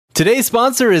Today's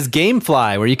sponsor is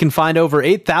GameFly, where you can find over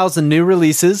 8,000 new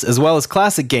releases, as well as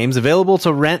classic games available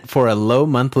to rent for a low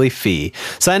monthly fee.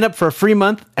 Sign up for a free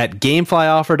month at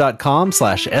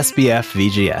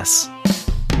gameflyoffer.com/SBFVGS.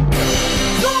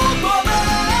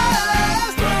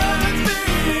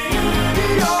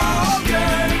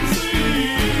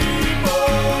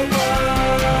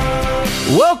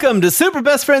 Welcome to Super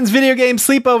Best Friends Video Game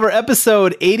Sleepover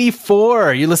episode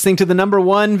 84. You're listening to the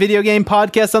 #1 video game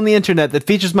podcast on the internet that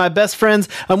features my best friends.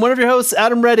 I'm one of your hosts,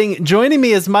 Adam Redding. Joining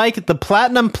me is Mike, the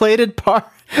platinum-plated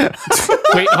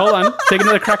Wait, hold on. Take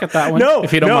another crack at that one,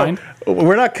 if you don't mind.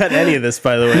 We're not cutting any of this,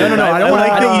 by the way. No.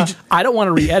 I don't want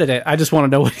to re-edit it. I just want to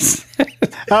know what he said.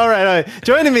 All right.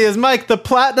 Joining me is Mike, the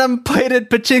platinum-plated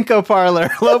pachinko parlor,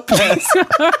 Lopez.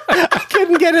 I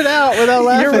couldn't get it out without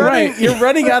laughing. You're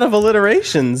running out of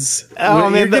alliterations. Oh,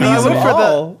 man, You're going to use them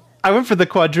all. I went for the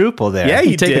quadruple there. Yeah,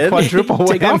 you take did. A quadruple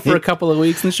Take off for a couple of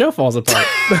weeks and the show falls apart.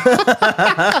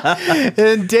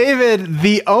 And David,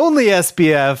 the only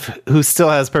SBF who still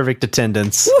has perfect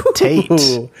attendance, Tate.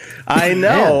 I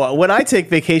know. Man. When I take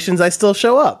vacations, I still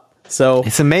show up. So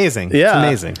it's amazing. Yeah.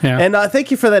 It's amazing. Yeah. And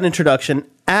thank you for that introduction,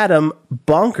 Adam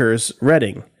Bonkers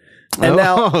Redding. And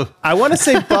now I want to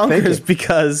say bonkers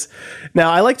because now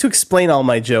I like to explain all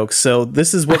my jokes. So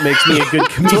this is what makes me a good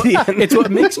comedian. It's what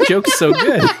makes jokes so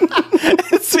good.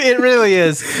 It really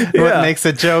is what makes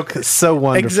a joke so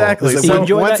wonderful. Exactly. So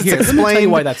enjoy once that. It's explained, let me tell you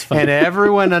why that's fun. And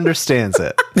everyone understands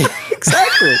it.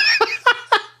 Exactly.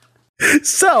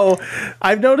 So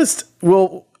I've noticed,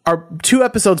 our 2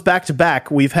 episodes back to back,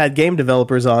 we've had game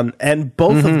developers on, and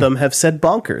both of them have said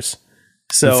bonkers.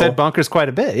 So it said bonkers quite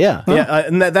a bit, yeah. Yeah,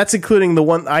 and that's including the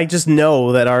one. I just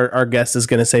know that our guest is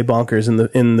going to say bonkers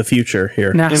in the future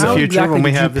here. Now, in the future, exactly when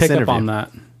we did have you this pick interview. up on that?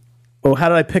 Well, how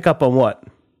did I pick up on what?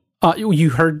 You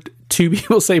heard 2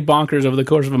 people say bonkers over the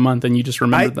course of a month, and you just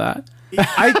remembered that.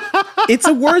 It's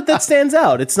a word that stands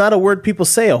out. It's not a word people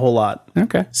say a whole lot.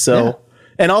 Okay. So,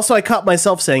 and also I caught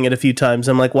myself saying it a few times.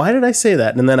 I'm like, why did I say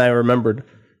that? And then I remembered.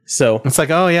 So it's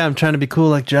like, oh yeah, I'm trying to be cool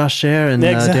like Josh Scher and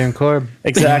Darren Korb.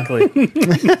 Exactly.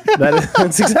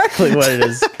 That's exactly what it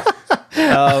is.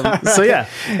 So yeah.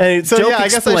 And I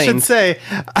guess I should say,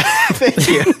 thank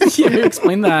you. Yeah,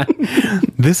 explain that.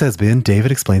 This has been David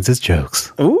Explains His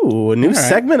Jokes. Ooh, a new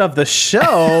segment of the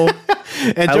show.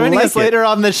 And joining us later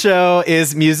on the show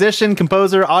is musician,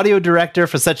 composer, audio director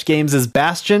for such games as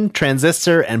Bastion,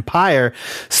 Transistor, and Pyre,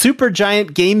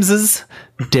 Supergiant Games'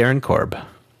 Darren Korb.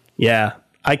 Yeah.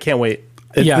 I can't wait.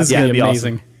 This is going to be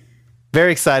amazing. Awesome.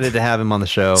 Very excited to have him on the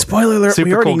show. Spoiler alert, Super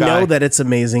we already cool guy. know that it's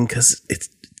amazing because it's...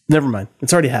 Never mind.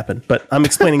 It's already happened, but I'm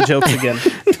explaining jokes again.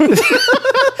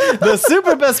 The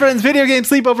Super Best Friends Video Game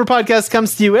Sleepover podcast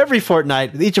comes to you every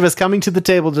fortnight, with each of us coming to the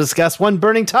table to discuss one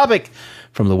burning topic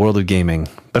from the world of gaming.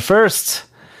 But first,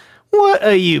 what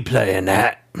are you playing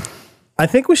at? I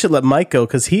think we should let Mike go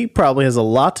because he probably has a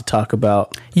lot to talk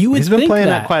about. You would He's been think playing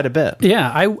that that quite a bit.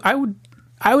 Yeah,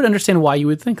 I would understand why you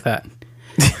would think that.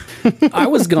 I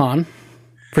was gone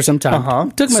for some time.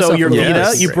 Took myself. So your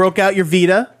Vita, you broke out your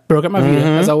Vita. Broke up my Vita,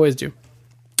 as I always do.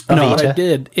 No, what I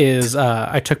did is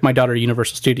I took my daughter to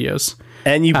Universal Studios.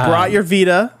 And you brought your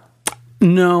Vita?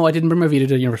 No, I didn't bring my Vita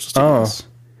to Universal Studios.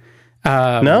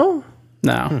 No?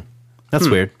 No. That's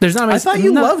weird. There's not. I thought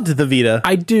you loved the Vita.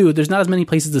 I do. There's not as many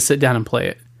places to sit down and play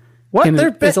it. What?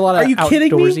 There's a lot of Are you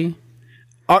kidding me?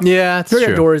 Yeah, it's very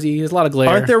true. outdoorsy. There's a lot of glare.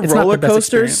 Aren't there It's not roller the best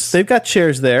coasters? experience. They've got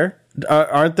chairs there.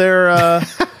 Aren't there...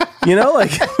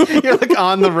 like You're like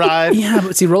on the ride. Yeah,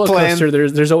 but see, roller coaster.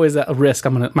 There's always that risk.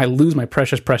 might lose my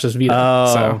precious Vita.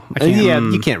 So I can't. Yeah,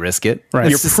 you can't risk it. Right.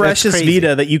 your precious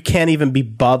Vita that you can't even be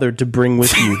bothered to bring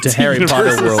with you to Harry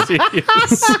Potter World.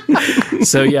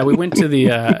 So yeah, we went to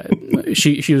the.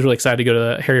 She was really excited to go to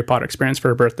the Harry Potter experience for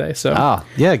her birthday. So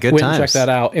yeah, good went times. and checked that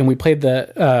out, and we played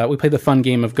the fun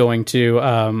game of going to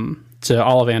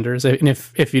Ollivanders. And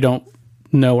if you don't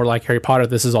know or like Harry Potter,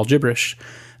 this is all gibberish.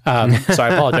 So I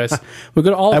apologize. We go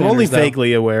to Ollivanders. I'm only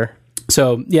vaguely aware.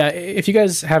 So yeah, if you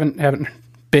guys haven't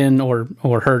been or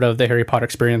heard of the Harry Potter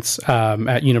experience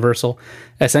at Universal,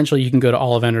 essentially you can go to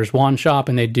Ollivanders wand shop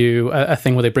and they do a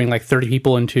thing where they bring like 30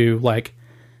 people into like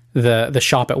the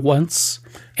shop at once,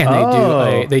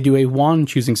 and they do a wand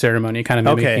choosing ceremony, kind of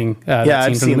mimicking that scene I've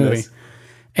from seen the movie. this.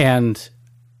 And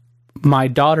my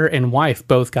daughter and wife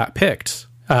both got picked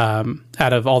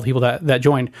out of all the people that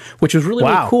joined, which was really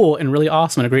cool and really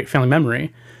awesome and a great family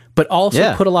memory. But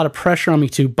also put a lot of pressure on me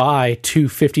to buy two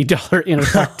 $50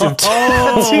 interactive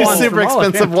two super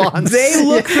expensive wands. They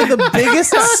look for the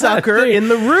biggest sucker in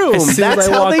the room. As soon That's as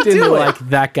I how they walked in, do they're it. like,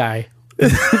 that guy.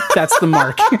 That's the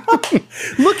mark.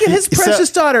 Look at his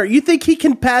precious daughter. You think he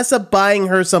can pass up buying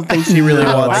her something she really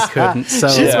No, wants? I couldn't. So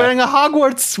She's wearing a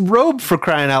Hogwarts robe for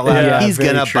crying out loud. Yeah, He's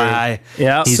very gonna true. buy.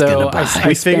 Yeah. He's so gonna buy.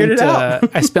 We figured it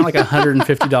out. I spent like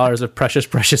 $150 of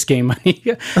precious game money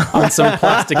on some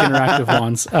plastic interactive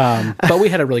wands. But we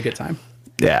had a really good time.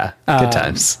 Yeah, good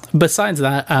times. Besides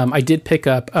that, I did pick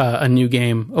up a new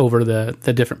game over the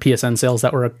different PSN sales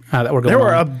that were going There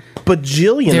were on. a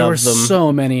bajillion There of were them.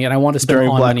 so many, and I wanted to spend during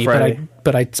all Black money, Friday.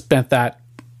 but I spent that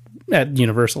at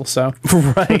Universal. So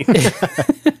Right.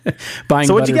 buying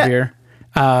So what'd you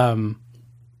butterbeer,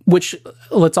 which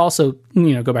let's also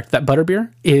go back to that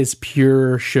butterbeer is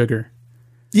pure sugar.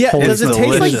 Yeah. Holy Does it taste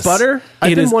like delicious. butter?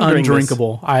 I've It been is wondering this.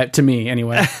 undrinkable to me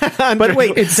anyway. But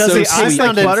wait, It's does so it sweet. taste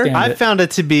like butter? Stand I it. found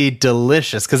it to be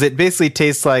delicious because it basically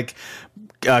tastes like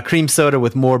cream soda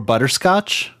with more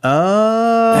butterscotch.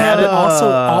 And it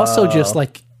also just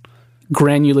like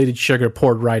granulated sugar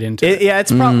poured right into it. Yeah,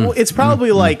 it's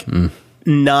probably like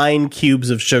 9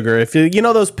 cubes of sugar. If you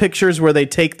know those pictures where they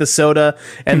take the soda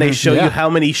and they show Yeah. you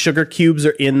how many sugar cubes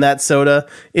are in that soda,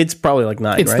 it's probably like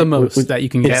 9. It's right? the most that you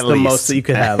can get. It's the most that you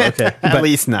could have. Okay. At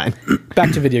least 9.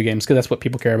 Back to video games because that's what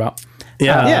people care about.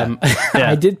 Yeah.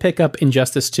 I did pick up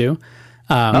Injustice 2, which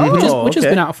has okay.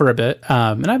 been out for a bit,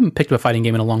 and I haven't picked up a fighting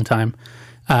game in a long time.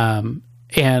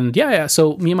 And yeah,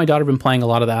 so me and my daughter have been playing a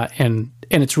lot of that, and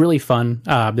it's really fun.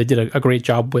 They did a great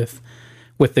job with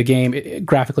the game.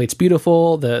 Graphically, it's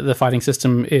beautiful. The fighting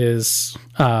system is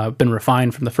been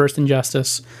refined from the first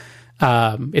Injustice.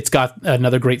 It's got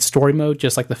another great story mode,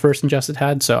 just like the first Injustice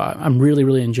had. So I'm really,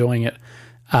 really enjoying it.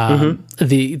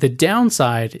 The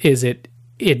downside is it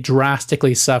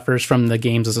drastically suffers from the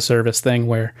games as a service thing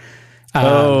where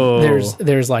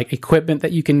there's like equipment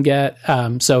that you can get.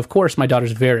 So of course my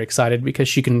daughter's very excited because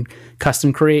she can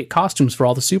custom create costumes for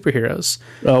all the superheroes.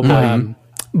 Oh boy.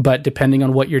 But depending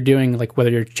on what you're doing, like whether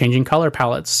you're changing color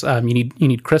palettes, you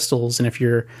need crystals, and if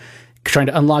you're trying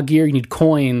to unlock gear, you need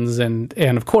coins, and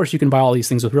of course you can buy all these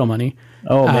things with real money.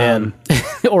 Oh man.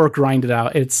 Or grind it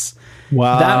out. It's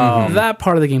Wow. that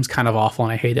part of the game's kind of awful,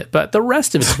 and I hate it. But the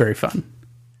rest of it's very fun.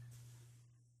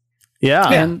 Yeah.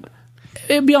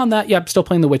 And beyond that, yeah, I'm still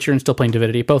playing The Witcher and still playing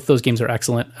Divinity. Both those games are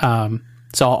excellent.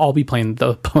 So I'll be playing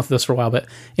both of those for a while. But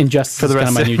Injustice For the is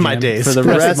rest kind of my of new my jam. days. For the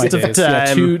rest of my Rest of days. the Yeah,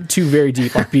 time. two very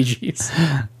deep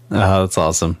RPGs. Oh, that's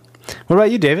awesome. What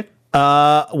about you, David?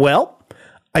 Well,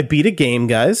 I beat a game,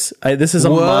 guys. This is a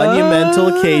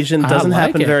monumental occasion. Doesn't like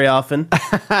happen it. very often.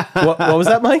 What was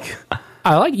that, Mike?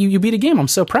 I like you. You beat a game. I'm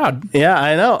so proud. Yeah,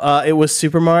 I know. It was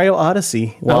Super Mario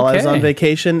Odyssey while I was Okay. on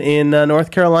vacation in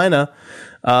North Carolina.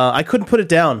 I couldn't put it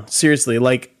down. Seriously.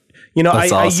 Like, I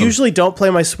awesome. usually don't play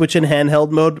my Switch in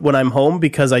handheld mode when I'm home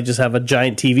because I just have a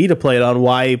giant TV to play it on.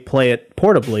 Why play it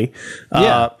portably?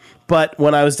 But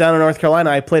when I was down in North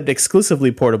Carolina, I played it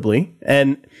exclusively portably.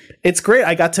 And it's great.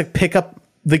 I got to pick up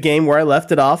the game where I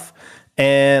left it off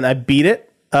and I beat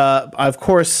it. Of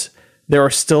course, there are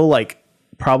still like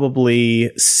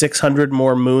probably 600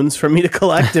 more moons for me to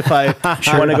collect if I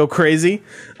want to go crazy.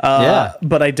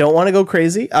 But I don't want to go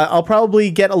crazy. I'll probably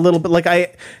get a little bit like I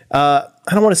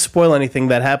don't want to spoil anything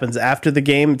that happens after the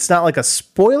game. It's not like a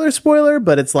spoiler,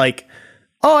 but it's like,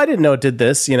 oh, I didn't know it did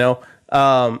this, so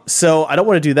I don't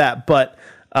want to do that. But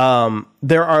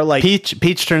there are like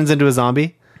Peach turns into a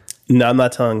zombie. No, I'm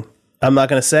not telling. I'm not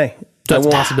going to say. That's a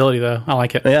possibility, though. I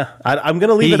like it. Yeah, I'm going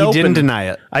to leave He it open. didn't deny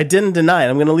it. I didn't deny it.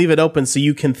 I'm going to leave it open so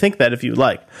you can think that if you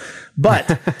like.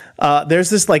 But there's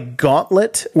this like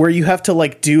gauntlet where you have to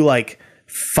like do like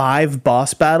 5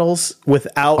 boss battles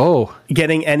without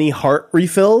getting any heart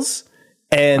refills.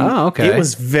 And it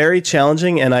was very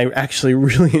challenging, and I actually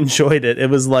really enjoyed it. It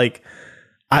was like,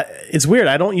 it's weird.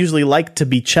 I don't usually like to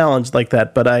be challenged like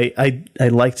that, but I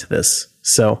liked this.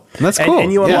 So That's cool.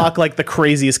 And you unlock like the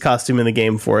craziest costume in the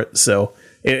game for it. So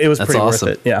it was pretty awesome.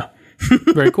 worth it. Yeah.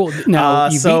 Very cool. Now,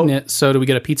 you've so- beaten it, so do we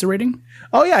get a pizza rating?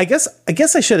 Oh yeah, I guess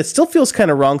I should. It still feels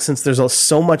kind of wrong since there's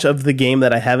so much of the game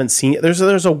that I haven't seen yet.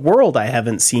 There's a world I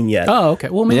haven't seen yet. Oh, okay.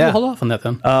 Well, maybe we'll hold off on that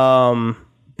then.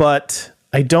 But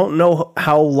I don't know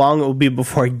how long it will be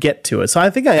before I get to it. So I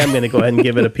think I am going to go ahead and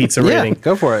give it a pizza rating.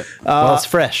 Go for it. Well, it's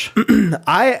fresh.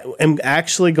 I am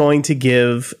actually going to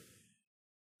give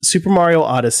Super Mario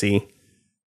Odyssey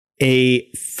a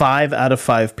 5 out of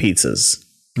 5 pizzas.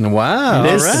 Wow.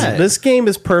 This, all right. this game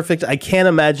is perfect. I can't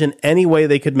imagine any way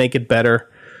they could make it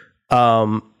better.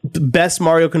 Best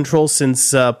Mario controls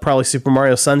since probably Super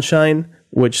Mario Sunshine,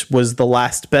 which was the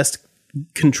last best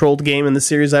controlled game in the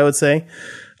series, I would say.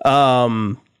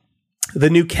 The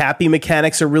new Cappy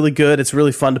mechanics are really good. It's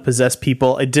really fun to possess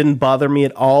people. It didn't bother me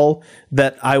at all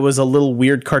that I was a little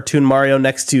weird cartoon Mario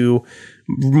next to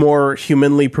more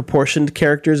humanly proportioned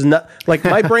characters. Not like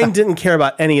my brain didn't care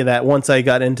about any of that once I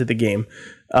got into the game.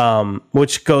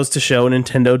 Which goes to show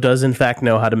Nintendo does in fact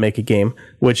know how to make a game,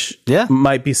 which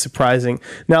might be surprising.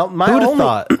 Now, my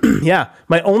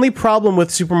only problem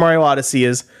with Super Mario Odyssey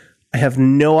is I have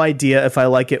no idea if I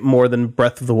like it more than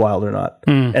Breath of the Wild or not,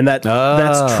 and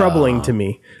that's troubling to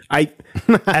me.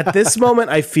 At this moment,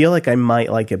 I feel like I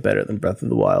might like it better than Breath of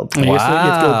the Wild. Wow. You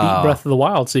have to go beat Breath of the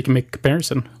Wild so you can make a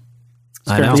comparison.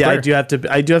 I know. Yeah, I do have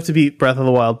to beat Breath of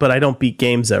the Wild, but I don't beat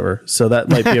games ever, so that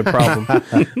might be a problem.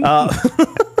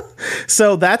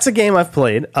 So that's a game I've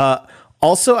played.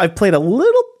 Also, I've played a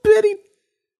little bitty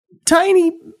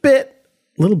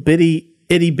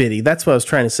itty bitty. That's what I was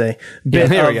trying to say.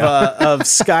 Bit of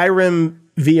Skyrim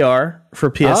VR for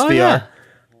PSVR,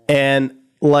 and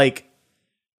like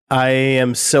I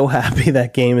am so happy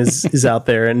that game is out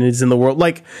there and is in the world.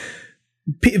 Like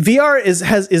VR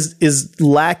is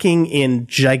lacking in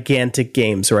gigantic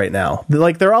games right now.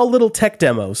 Like they're all little tech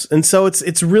demos, and so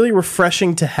it's really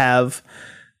refreshing to have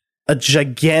a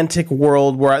gigantic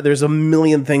world where there's a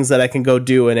million things that I can go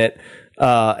do in it.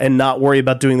 And not worry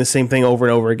about doing the same thing over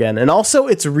and over again. And also,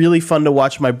 it's really fun to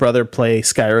watch my brother play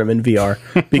Skyrim in VR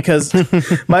because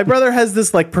my brother has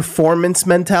this like performance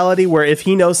mentality where if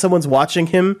he knows someone's watching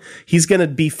him, he's going to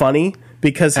be funny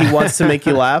because he wants to make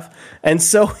you laugh. And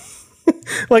so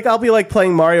like I'll be like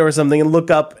playing Mario or something and look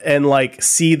up and like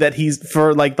see that he's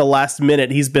for like the last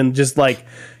minute, he's been just like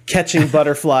catching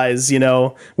butterflies, you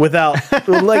know, without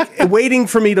like waiting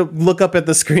for me to look up at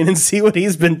the screen and see what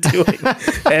he's been doing.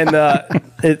 And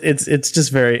it's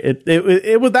just very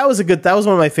that was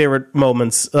one of my favorite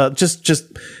moments.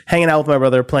 Just hanging out with my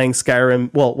brother playing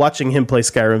Skyrim. Well, watching him play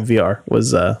Skyrim VR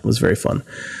was very fun.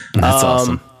 That's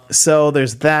awesome. So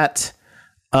there's that.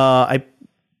 I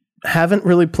haven't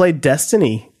really played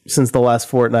Destiny since the last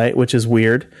fortnight, which is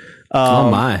weird.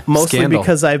 Mostly scandal.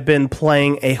 Because I've been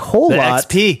playing a whole lot.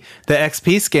 The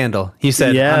XP scandal. You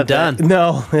said, I'm done.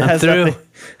 No, it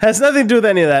has nothing to do with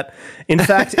any of that. In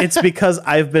fact, it's because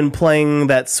I've been playing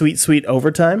that sweet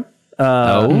overtime.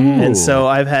 And so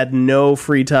I've had no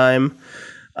free time.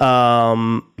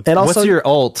 And also, what's your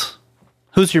ult?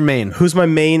 Who's your main? Who's my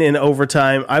main in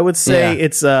overtime? I would say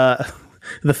it's the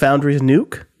Foundry's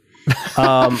Nuke.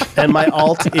 And my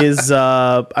alt is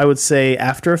I would say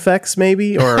After Effects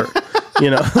maybe, or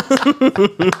you know.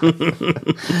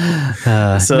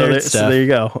 So there you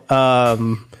go.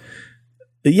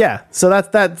 Yeah, so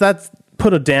that's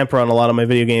put a damper on a lot of my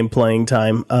video game playing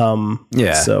time.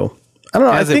 So I don't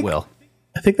know.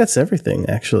 I think that's everything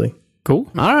actually.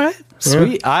 Cool. All right.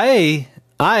 Sweet. I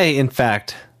in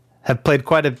fact have played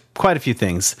quite a few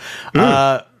things.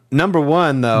 Number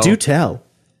one though. Do tell.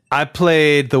 I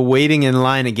played the waiting in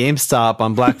line at GameStop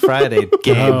on Black Friday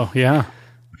game. Oh, yeah.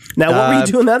 Now, what were you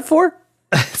doing that for?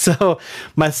 So,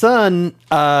 my son,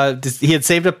 he had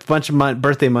saved up a bunch of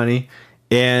birthday money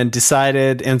and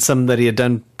decided, and some that he had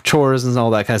done chores and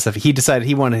all that kind of stuff. He decided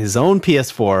he wanted his own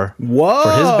PS4 for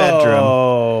his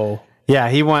bedroom.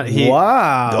 Yeah,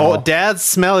 wow. Dad's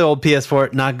smelly old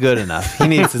PS4, not good enough. He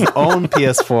needs his own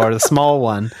PS4, the small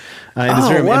one. In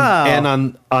his room. Wow.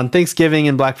 And on Thanksgiving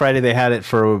and Black Friday, they had it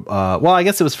for, I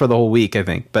guess it was for the whole week, I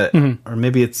think, but, or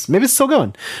maybe it's still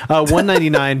going.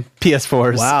 $199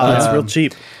 PS4s. Wow, that's real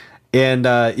cheap. And,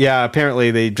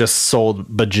 apparently they just sold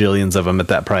bajillions of them at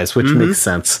that price, which makes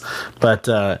sense. But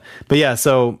yeah,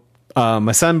 so,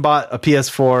 my son bought a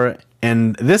PS4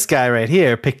 and this guy right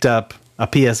here picked up a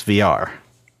PSVR.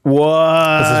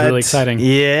 What? This is really exciting.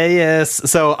 Yeah, yes.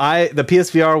 So the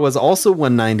PSVR was also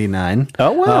 $199.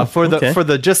 Oh wow! For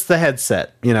the just the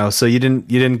headset, you know. So you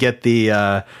didn't get the.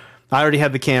 I already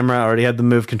had the camera. I already had the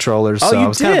Move controllers. Oh, so you I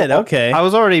was did? Okay. I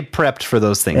was already prepped for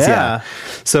those things. Yeah.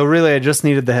 So really, I just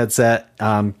needed the headset.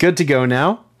 Good to go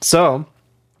now. So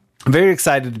I'm very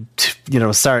excited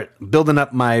to start building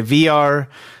up my VR.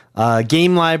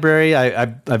 Game library.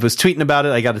 I was tweeting about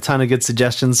it. I got a ton of good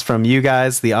suggestions from you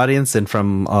guys, the audience, and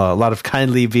from a lot of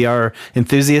kindly VR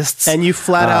enthusiasts. And you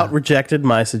flat out rejected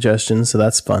my suggestions, so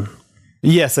that's fun.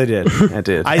 Yes, I did.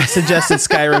 I suggested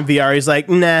Skyrim VR. He's like,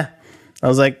 nah. I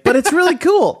was like, but it's really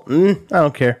cool. I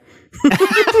don't care.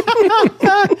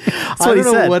 I don't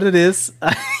know what it is.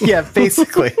 Yeah,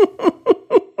 basically.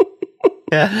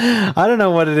 Yeah, I don't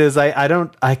know what it is.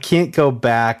 I can't go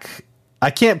back. I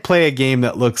can't play a game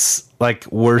that looks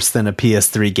like worse than a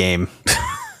PS3 game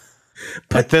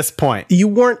at this point. You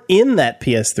weren't in that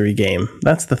PS3 game.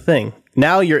 That's the thing.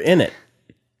 Now you're in it.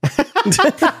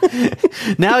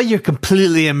 Now you're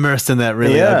completely immersed in that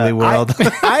really ugly world.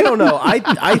 I don't know.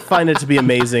 I find it to be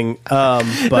amazing. But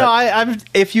No, I'm.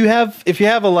 If you have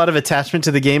a lot of attachment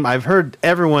to the game, I've heard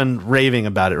everyone raving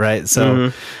about it. Right,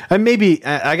 so maybe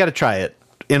I got to try it.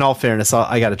 In all fairness,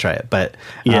 I got to try it. But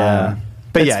It's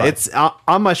yeah, fun. it's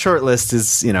on my short list.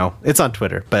 Is it's on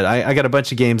Twitter. But I got a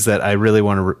bunch of games that I really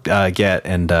want to get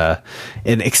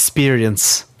and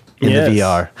experience in Yes. the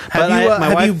VR. Have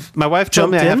But you, my wife told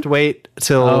me I jumped have in? to wait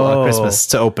till Christmas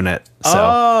to open it. So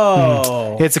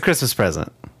Oh. it's a Christmas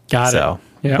present. Got So.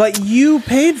 it. Yeah. But you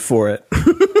paid for it.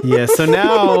 Yeah, so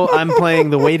now I'm playing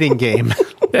the waiting game.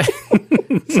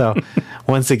 So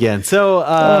once again, It's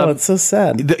so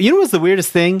sad. you know what's the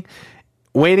weirdest thing?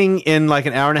 Waiting in like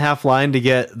an hour and a half line to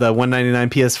get the $199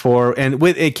 PS4, and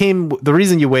it came. The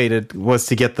reason you waited was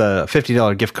to get the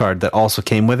 $50 gift card that also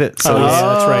came with it. So Oh, yeah,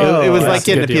 that's right. it was That's like a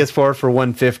getting a good deal. PS4 for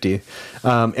 $150,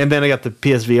 and then I got the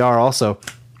PSVR also.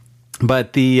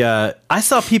 But I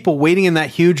saw people waiting in that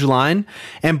huge line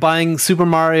and buying Super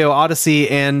Mario Odyssey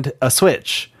and a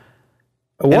Switch.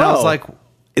 And I was Whoa. like,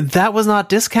 that was not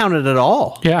discounted at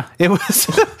all. Yeah. It was.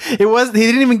 It was. He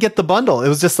didn't even get the bundle. It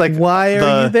was just like, Why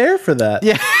are you there for that?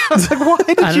 Yeah. I was like, why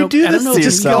did don't you know- do I this don't know to if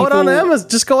Just yourself? go on Amazon.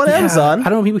 Just go on Amazon. I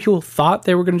don't know. People thought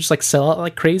they were going to just like sell out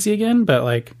like crazy again, but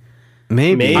like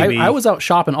Maybe. Maybe. I was out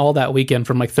shopping all that weekend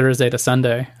from like Thursday to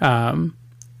Sunday.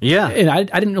 Yeah. And I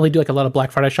didn't really do like a lot of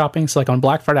Black Friday shopping. So like on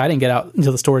Black Friday, I didn't get out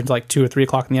into the store until like 2 or 3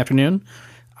 o'clock in the afternoon.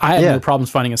 I had Yeah. no problems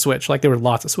finding a Switch. Like there were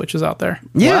lots of Switches out there.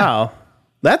 Yeah. Wow.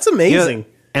 That's amazing. Yeah.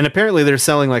 And apparently they're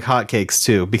selling like hotcakes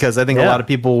too, because I think a Yeah. lot of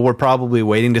people were probably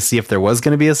waiting to see if there was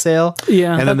going to be a sale.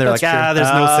 Yeah, And then they're like, that's true.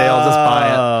 there's no sale. Just buy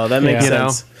it. Oh, that makes Yeah.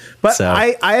 sense. But So-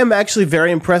 I am actually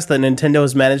very impressed that Nintendo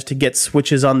has managed to get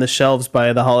Switches on the shelves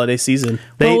by the holiday season.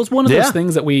 Well, it was one of yeah. those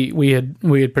things that we had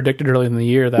predicted earlier in the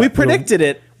year that we predicted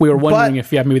it. We were wondering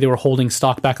but- if maybe they were holding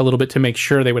stock back a little bit to make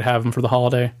sure they would have them for the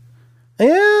holiday.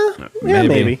 Yeah, Maybe.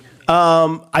 maybe.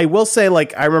 I will say,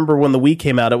 like, I remember when the Wii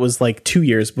came out, it was like 2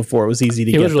 years before it was easy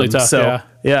to get was really them. tough, So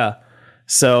yeah.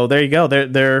 So there you go.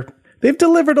 They've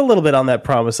delivered a little bit on that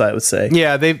promise, I would say.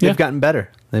 Yeah, they've gotten better.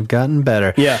 They've gotten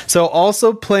better. Yeah. So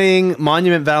also playing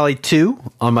Monument Valley 2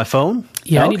 on my phone,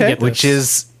 Yeah, I need to Okay. get this. which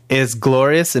is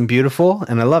glorious and beautiful,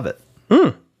 and I love it.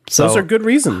 So Those are good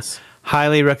reasons.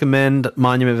 highly recommend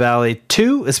Monument Valley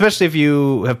 2, especially if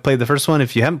you have played the first one.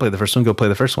 If you haven't played the first one, go play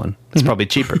the first one. It's probably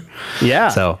cheaper. Yeah.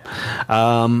 So,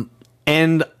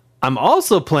 and I'm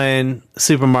also playing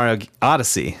Super Mario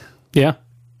Odyssey. Yeah.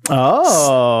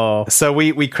 Oh. So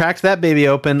we cracked that baby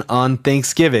open on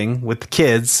Thanksgiving with the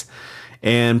kids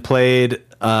and played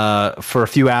for a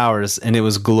few hours, and it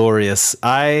was glorious.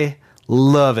 I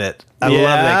love it. I love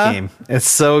that Yeah? game. It's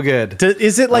so good.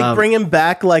 Is it like bringing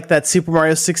back like that Super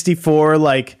Mario 64?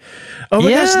 Like, oh my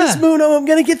gosh, Yeah. this moon! Oh, I'm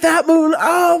gonna get that moon!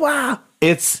 Oh wow!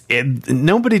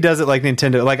 Nobody does it like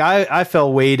Nintendo. Like I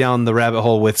fell way down the rabbit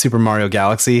hole with Super Mario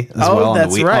Galaxy as Oh, well that's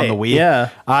on the Wii. right. On the Wii. Yeah.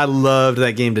 I loved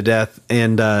that game to death.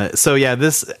 And so yeah,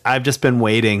 I've just been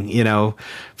waiting,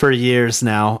 for years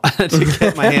now to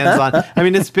get my hands on. I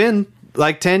mean, it's been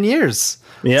like 10 years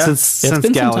Yeah. since It's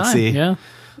been Galaxy. some time. Yeah.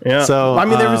 Yeah. So, I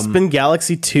mean, there's been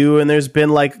Galaxy 2, and there's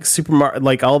been like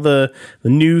like all the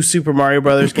new Super Mario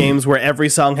Brothers games where every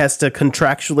song has to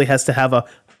have a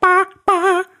ba,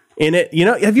 ba in it.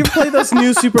 Have you ever played those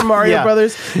new Super Mario Yeah.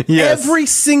 Brothers? Yes. Every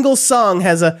single song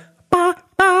has a ba,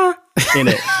 ba in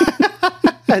it.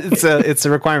 it's a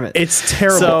requirement. It's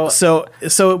terrible. So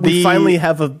we finally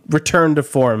have a return to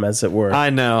form, as it were. I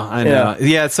know.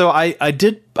 Yeah. So I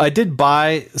did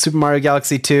buy Super Mario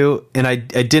Galaxy 2, and I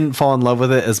didn't fall in love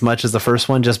with it as much as the first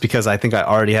one, just because I think I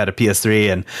already had a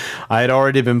PS3 and I had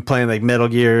already been playing like Metal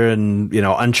Gear and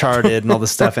Uncharted and all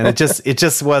this stuff, and it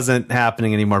just wasn't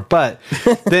happening anymore. But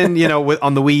then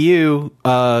on the Wii U,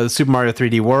 Super Mario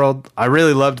 3D World, I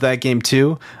really loved that game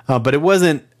too, but it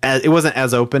wasn't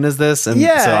as open as this, and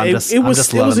yeah, so it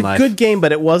was loving a life. good game,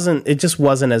 but it just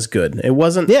wasn't as good. It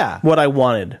wasn't what I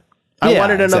wanted. I Yeah,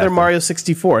 wanted another exactly. Mario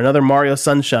 64, another Mario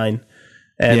Sunshine.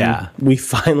 And Yeah. we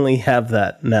finally have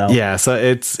that now. Yeah, so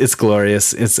it's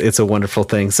glorious. It's a wonderful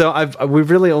thing. So we've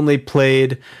really only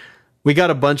played. We got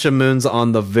a bunch of moons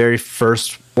on the very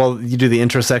first. Well, you do the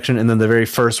intro section and then the very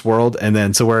first world, and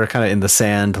then so we're kind of in the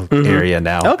sand area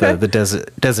now. Okay. The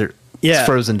desert. Yeah. It's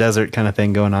frozen desert kind of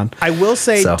thing going on. I will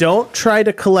say, So. don't try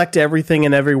to collect everything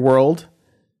in every world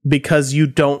because you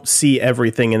don't see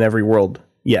everything in every world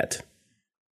yet.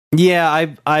 Yeah,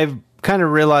 I've kind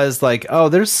of realized like, oh,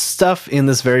 there's stuff in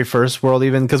this very first world,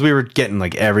 even because we were getting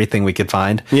like everything we could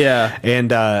find. Yeah.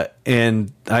 And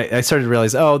I started to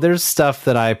realize, oh, there's stuff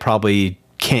that I probably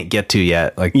can't get to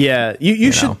yet. Like, Yeah,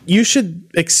 you should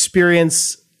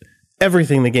experience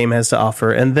everything the game has to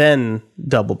offer and then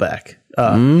double back.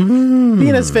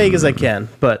 Being as vague as I can,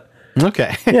 but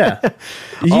Okay. yeah.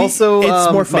 Also,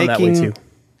 it's more fun that way too.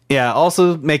 Yeah,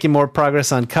 also making more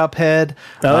progress on Cuphead.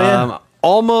 Yeah.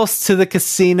 Almost to the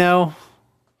casino.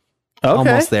 Okay.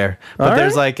 Almost there. But All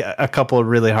there's right. like a couple of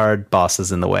really hard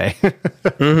bosses in the way.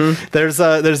 There's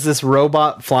this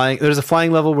robot flying. There's a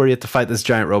flying level where you have to fight this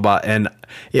giant robot, and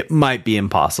it might be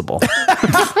impossible.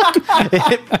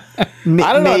 I don't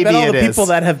know. I bet all the people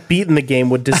that have beaten the game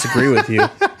would disagree with you.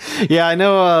 Yeah, I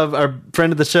know our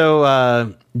friend of the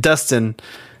show, Dustin.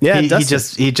 Yeah,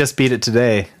 Dustin. He just beat it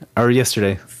today or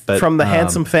yesterday. But From the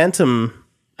Handsome Phantom.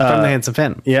 from the Handsome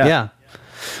Phantom. Yeah.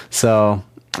 So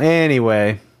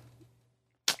anyway,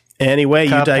 Anyway,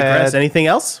 you Cuphead. digress. Anything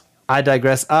else? I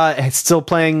digress. Still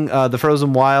playing the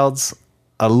Frozen Wilds.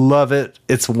 I love it.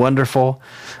 It's wonderful.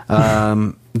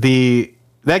 That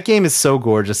game is so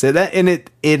gorgeous. It's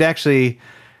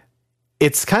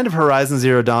kind of Horizon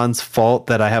Zero Dawn's fault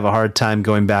that I have a hard time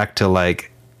going back to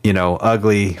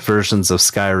ugly versions of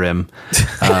Skyrim.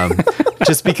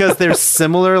 Just because they're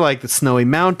similar, like the snowy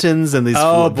mountains and these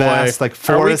vast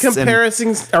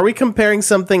forests. Are we comparing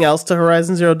something else to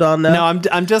Horizon Zero Dawn now? No,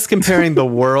 I'm just comparing the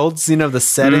worlds, the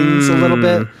settings a little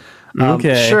bit.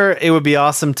 Okay. Sure, it would be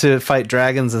awesome to fight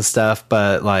dragons and stuff,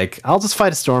 but I'll just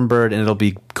fight a Stormbird and it'll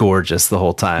be gorgeous the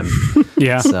whole time.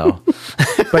 Yeah. So,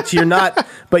 But you're not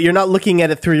looking at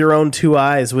it through your own two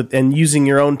eyes and using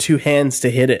your own two hands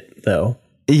to hit it, though.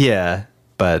 yeah,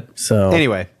 but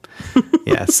anyway.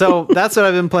 Yeah, so that's what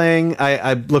I've been playing.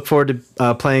 I look forward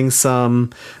to playing some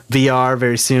VR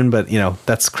very soon, but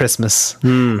that's Christmas.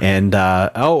 And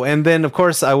and then of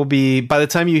course I will be, by the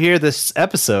time you hear this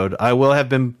episode, I will have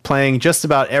been playing just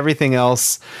about everything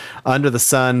else under the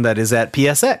sun that is at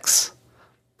PSX.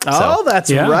 Oh, that's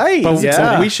yeah. right. But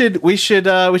Yeah. we should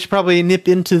probably nip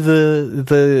into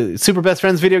the Super Best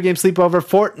Friends Video Game Sleepover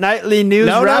fortnightly news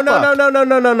wrap up.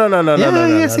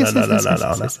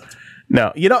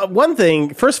 No, one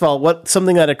thing. First of all,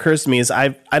 something that occurs to me is I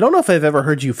don't know if I've ever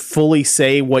heard you fully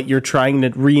say what you're trying to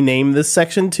rename this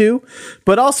section to,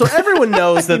 but also everyone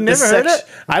knows that this never heard section.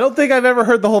 I don't think I've ever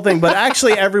heard the whole thing, but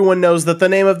actually everyone knows that the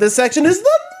name of this section is the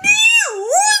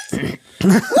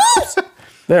news.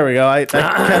 There we go. I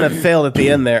kind of failed at the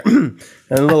end there. And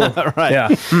a little, right.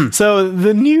 Yeah. So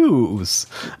the news.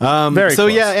 Very so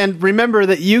close. yeah, and remember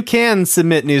that you can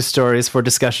submit news stories for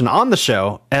discussion on the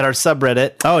show at our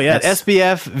subreddit. Oh, yes. At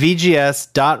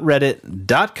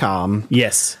sbfvgs.reddit.com.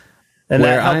 Yes. And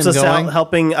Where that helps I'm us going. out,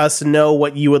 helping us know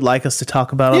what you would like us to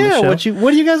talk about on the Yeah, show.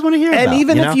 what do you guys want to hear And about?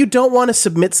 even if you don't want to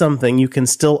submit something, you can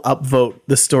still upvote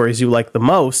the stories you like the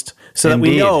most so that we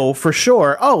Indeed. know for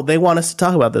sure, they want us to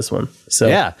talk about this one. So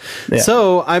Yeah.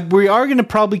 So we are going to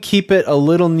probably keep it a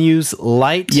little news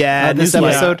light. Yeah, this news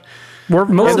light. episode. we're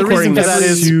And the reason for that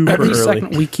is every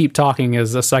second we keep talking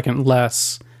is a second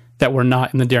less that we're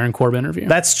not in the Darren Korb interview.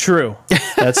 That's true.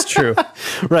 That's true.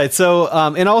 Right. So,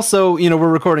 and also, we're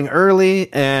recording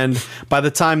early, and by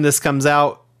the time this comes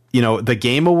out, the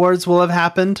Game Awards will have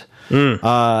happened.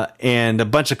 And a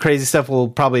bunch of crazy stuff will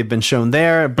probably have been shown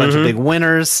there, a bunch of big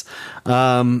winners.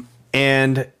 And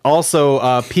also,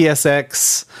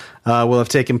 PSX will have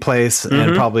taken place,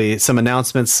 and probably some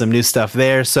announcements, some new stuff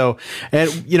there. So, and,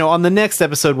 on the next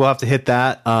episode, we'll have to hit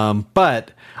that.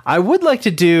 But I would like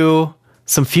to do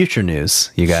some future news,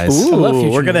 you guys. Ooh, love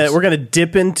future we're news. gonna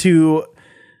dip into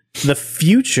the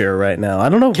future right now. I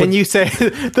don't know. Can you say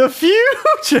the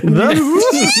future?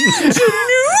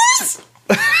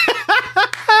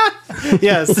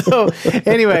 Yeah. So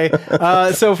anyway,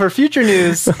 so for future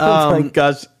news, oh my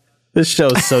gosh, this show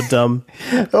is so dumb.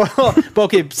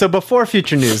 okay. So before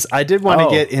future news, I did want to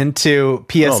get into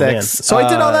PSX. Oh, man. So I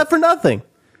did all that for nothing.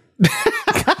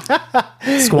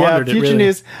 Squandered it, future really.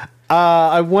 news.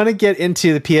 I want to get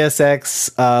into the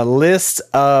PSX list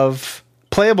of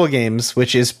playable games,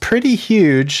 which is pretty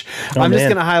huge. I'm just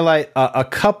man. going to highlight a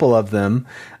couple of them.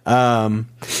 So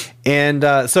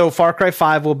Far Cry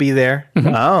 5 will be there.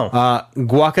 Oh,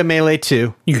 Guacamelee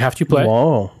 2. You have to play.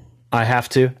 whoa. I have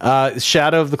to.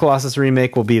 Shadow of the Colossus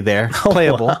remake will be there.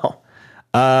 Playable.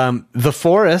 Wow. The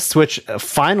Forest, which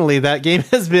finally that game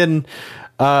has been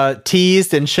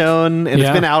teased and shown, and it's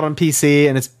been out on PC,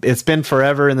 and it's been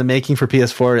forever in the making for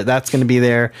PS4. That's going to be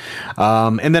there.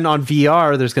 And then on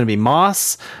VR, there's going to be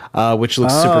Moss, which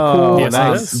looks super cool. yes,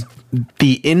 it is.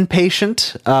 The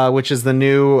Inpatient, which is the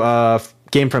new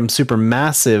game from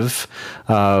Supermassive,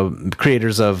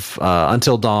 creators of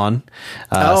Until Dawn.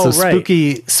 Right.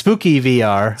 Spooky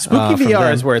VR. Spooky from VR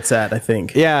them. is where it's at, I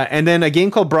think. Yeah, and then a game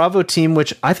called Bravo Team,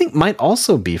 which I think might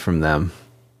also be from them.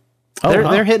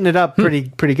 They're hitting it up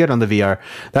pretty good on the VR.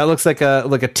 That looks like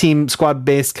a team squad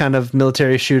based kind of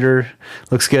military shooter.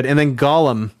 Looks good. And then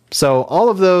Gollum. So all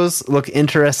of those look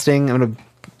interesting. I'm gonna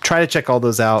try to check all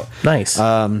those out. Nice.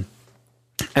 And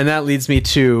that leads me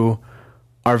to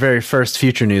our very first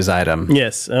future news item.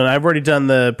 Yes, and I've already done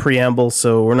the preamble,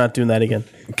 so we're not doing that again.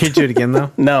 Can you do it again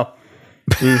though? No.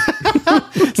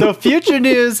 So future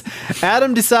news,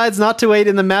 Adam decides not to wait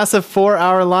in the massive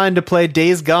 4-hour line to play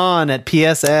Days Gone at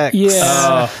PSX.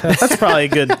 Yeah, That's probably a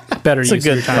good. better It's a use of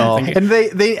good your time. call. I think. And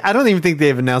they I don't even think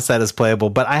they've announced that as playable,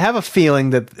 but I have a feeling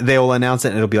that they will announce it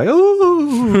and it'll be like,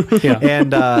 ooh.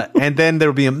 Yeah. And then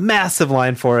there'll be a massive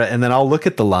line for it, and then I'll look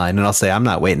at the line and I'll say, I'm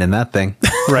not waiting in that thing.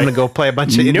 I'm gonna go play a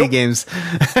bunch of indie Nope. games.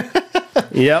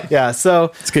 Yep. Yeah, so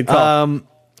It's a good call.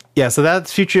 yeah, so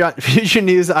that's future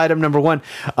news item number 1.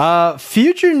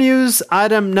 Future news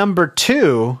item number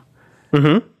 2.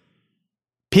 Mm-hmm.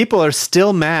 People are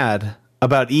still mad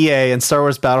about EA and Star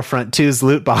Wars Battlefront 2's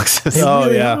loot boxes. They Oh,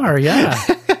 really yeah. are, yeah.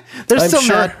 They're I'm still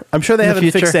sure. mad. I'm sure they in the haven't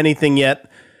future. fixed anything yet.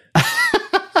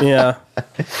 Yeah.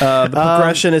 The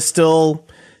progression is still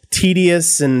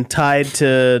tedious and tied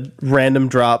to random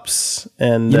drops.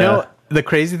 And You know, the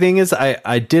crazy thing is,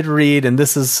 I did read, and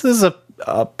this is a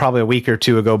probably a week or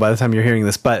two ago by the time you're hearing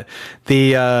this, but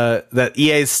that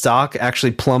EA's stock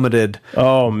actually plummeted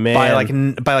oh man,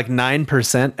 by like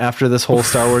 9% after this whole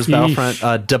Star Wars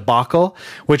Battlefront debacle,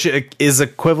 which is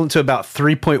equivalent to about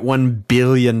 $3.1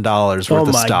 billion worth oh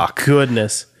of my stock.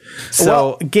 goodness. So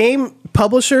Well, game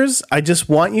publishers, I just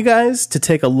want you guys to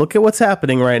take a look at what's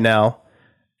happening right now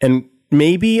and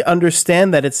maybe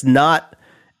understand that it's not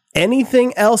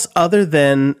anything else other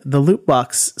than the loot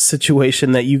box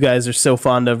situation that you guys are so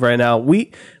fond of right now.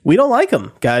 We don't like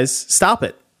them, guys. Stop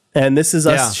it. And this is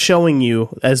us Yeah. showing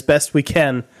you as best we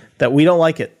can that we don't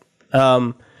like it.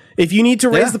 If you need to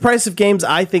raise Yeah. the price of games,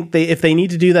 I think if they need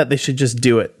to do that, they should just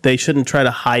do it. They shouldn't try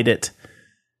to hide it.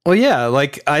 Well, yeah,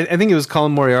 like I think it was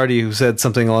Colin Moriarty who said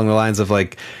something along the lines of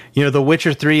like, The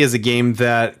Witcher 3 is a game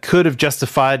that could have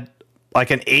justified like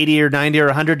an $80 or $90 or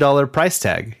 $100 price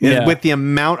tag. Yeah. With the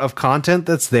amount of content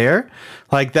that's there.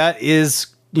 Like that is,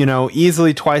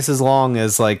 easily twice as long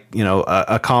as like,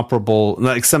 a comparable,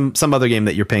 like some other game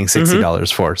that you're paying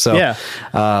 $60 for. So, Yeah.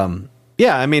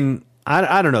 I mean,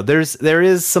 I don't know. There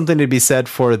is something to be said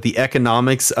for the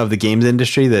economics of the games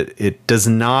industry that it does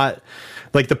not,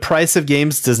 like the price of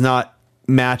games does not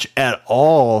match at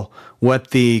all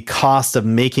what the cost of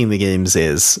making the games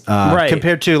is, Right.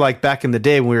 compared to like back in the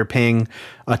day when we were paying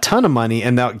a ton of money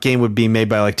and that game would be made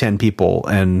by like 10 people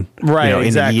and Right, in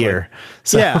exactly. a year.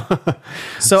 So, Yeah.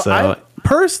 So, So-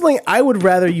 I would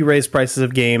rather you raise prices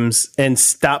of games and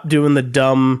stop doing the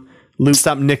dumb loot.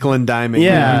 stop nickel and diming.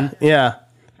 Yeah, yeah.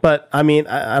 But I mean,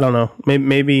 I don't know.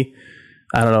 Maybe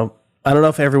I don't know. I don't know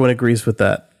if everyone agrees with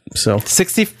that. So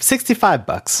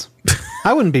 $65.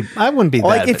 I wouldn't be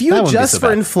like that, if you that wouldn't be adjust so for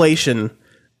bad. inflation,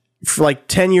 for like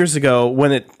 10 years ago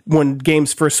when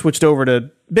games first switched over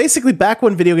to basically back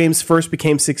when video games first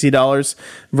became $60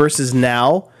 versus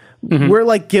now, we're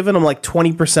like giving them like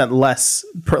 20% less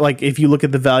per, like if you look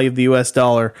at the value of the US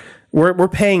dollar, we're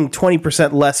paying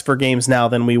 20% less for games now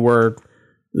than we were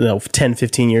 10,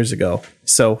 15 years ago.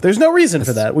 So there's no reason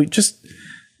for that. We just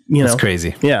It's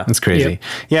crazy. Yeah. It's crazy.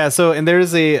 Yeah. So, and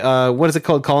there's a, what is it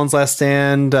called? Colin's Last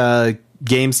Stand,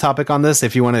 games topic on this.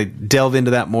 If you want to delve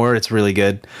into that more, it's really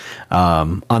good,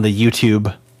 on the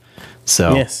YouTube.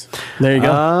 So, yes. There you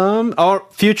go. Our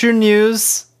future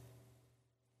news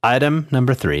item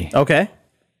number 3. Okay.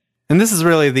 And this is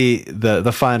really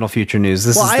the final future news.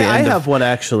 This Well, is the I end have one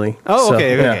actually. Oh, So,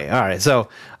 okay. yeah. Okay. All right. So,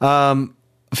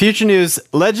 future news: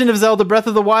 Legend of Zelda: Breath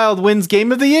of the Wild wins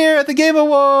Game of the Year at the Game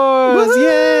Awards.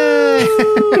 Yay!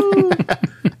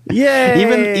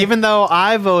 Yay! Even though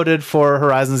I voted for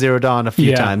Horizon Zero Dawn a few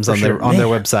Yeah, times for on sure. their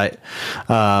website,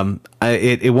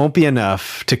 it won't be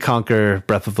enough to conquer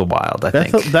Breath of the Wild. I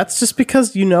think. That's just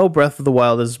because Breath of the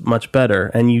Wild is much better,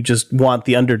 and you just want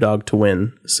the underdog to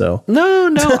win. So No,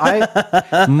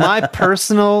 my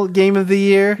personal Game of the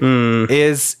Year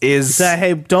is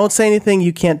hey, don't say anything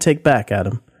you can't take back,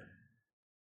 Adam.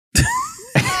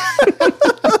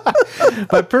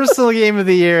 my personal Game of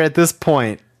the Year at this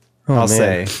point. I'll man.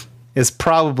 say is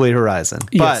probably Horizon,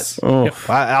 Yes. but Oh. Yep.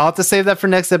 I'll have to save that for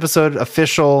next episode.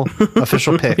 Official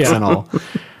picks Yeah. and all.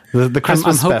 The I'm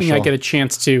Christmas hoping special. I get a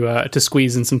chance to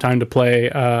squeeze in some time to play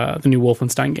the new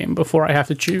Wolfenstein game before I have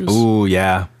to choose. Ooh,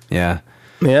 yeah. Yeah.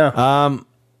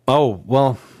 Oh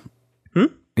well.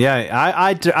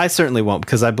 Yeah, I certainly won't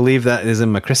because I believe that is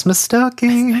in my Christmas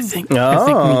stocking. I think me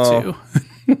too.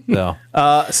 No.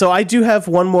 So I do have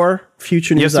one more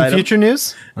future You have news some item. future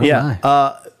news? Oh, Yeah.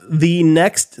 my. the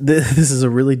next, this is a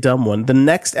really dumb one. The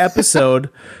next episode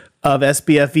of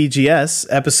SBF VGS,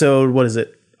 episode, what is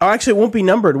it? Oh, actually, it won't be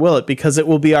numbered, will it? Because it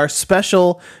will be our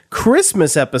special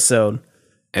Christmas episode.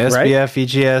 SBF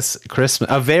VGS Christmas.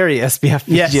 A very SBF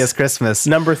VGS Christmas.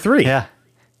 Number 3.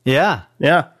 Yeah.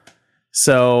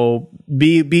 So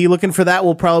be looking for that.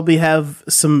 We'll probably have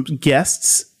some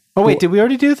guests. Oh, wait, did we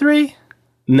already do 3?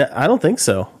 No, I don't think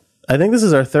so. I think this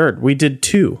is our 3rd. We did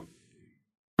 2.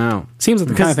 Oh. Seems like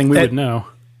the kind of thing we would know.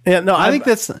 Yeah, no, I think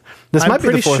this might be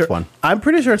the 4th one. I'm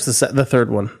pretty sure it's the 3rd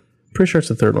one. Pretty sure it's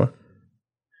the 3rd one.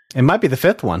 It might be the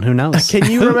 5th one. Who knows?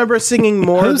 Can you remember singing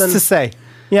more Who's than... to say?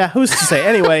 Yeah, who's to say?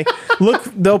 Anyway, look,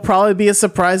 there'll probably be a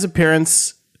surprise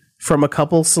appearance from a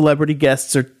couple celebrity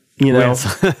guests or, one or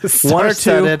two.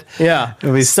 Star-studded. Yeah.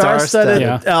 It'll be star-studded.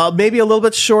 Yeah. Maybe a little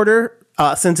bit shorter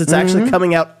since it's actually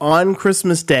coming out on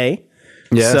Christmas Day.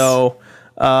 Yes. So,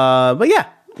 but yeah,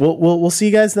 we'll see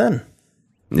you guys then.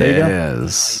 There you go.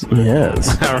 Yes.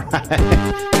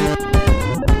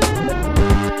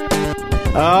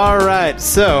 All right.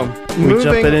 So, We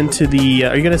jump it into the...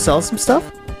 are you going to sell some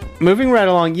stuff? moving right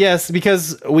along, yes,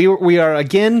 because we are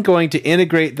again going to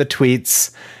integrate the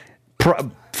tweets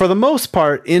for the most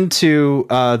part into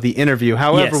the interview.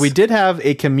 However, we did have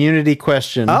a community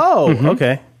question. Oh,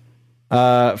 okay.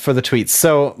 For the tweets.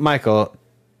 So, Michael,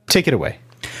 take it away.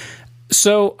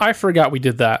 So I forgot we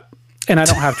did that, and I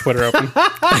don't have Twitter open.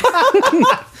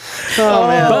 Oh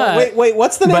man! Wait.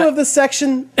 What's the name of this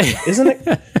section? Isn't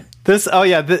it?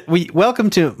 We welcome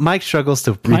to Mike struggles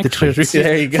to read the tweets.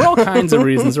 There you go. For all kinds of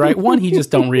reasons, right? One, he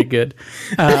just don't read good,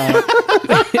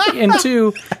 and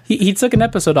two, he took an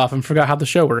episode off and forgot how the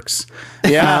show works.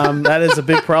 Yeah, that is a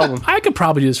big problem. I could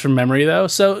probably do this from memory though.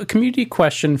 So, a community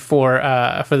question for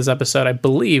this episode, I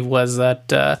believe, was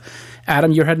that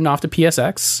Adam, you're heading off to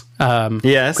PSX.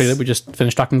 Yes, clearly we just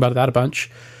finished talking about that a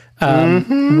bunch.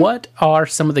 What are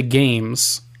some of the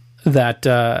games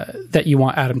that you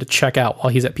want Adam to check out while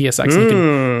he's at PSX and he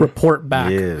can report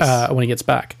back when he gets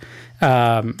back?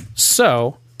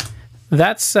 So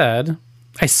that said,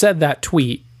 I said that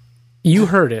tweet. You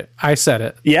heard it. I said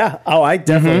it. Yeah. Oh, I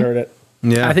definitely heard it.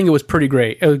 Yeah. I think it was pretty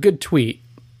great. It was a good tweet.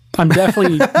 I'm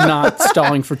definitely not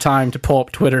stalling for time to pull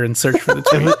up Twitter and search for the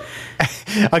tweet.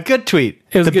 A good tweet.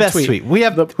 It was the a good best tweet. We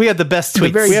have the best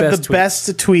tweets. We have the best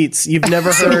tweets. You've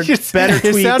never heard better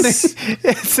tweets.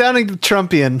 It's sounding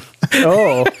Trumpian.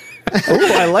 Oh,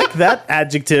 I like that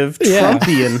adjective. Yeah.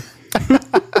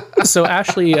 Trumpian. So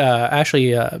Ashley,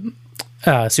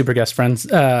 super guest friends,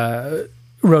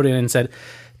 wrote in and said,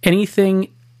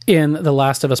 anything in The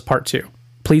Last of Us Part 2,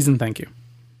 please and thank you.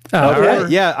 All right.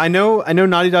 Yeah, I know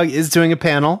Naughty Dog is doing a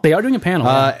panel. They are doing a panel.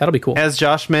 That'll be cool. As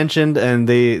Josh mentioned, and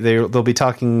they'll be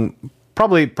talking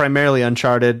probably primarily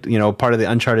Uncharted, part of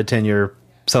the Uncharted 10-year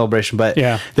celebration. But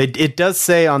it does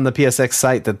say on the PSX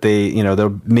site that there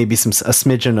may be a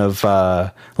smidgen of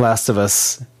Last of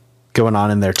Us going on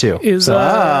in there too. Is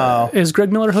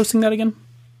Greg Miller hosting that again?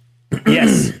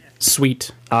 Yes.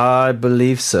 Sweet. I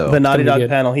believe so. The Naughty Dog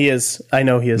panel. He is. I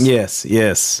know he is.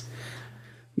 Yes.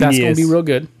 That's going to be real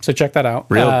good. So check that out.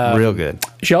 Real good.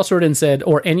 She also wrote in and said,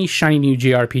 or any shiny new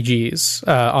JRPGs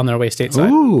on their way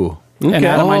stateside. Ooh. Okay. And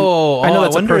Adam, I know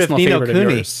that's a personal Ni no favorite Kuni.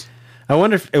 of yours. I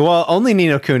wonder if, only Ni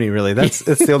no Kuni, really. That's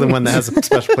the only one that has a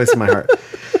special place in my heart.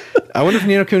 I wonder if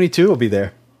Ni no Kuni 2 will be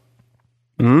there.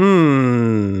 They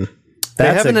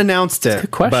haven't announced it.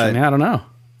 Good question. I don't know.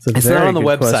 It's not on the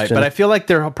website, but I feel like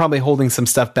they're probably holding some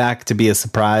stuff back to be a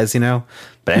surprise,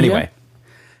 But anyway.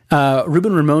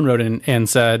 Ruben Ramon wrote in and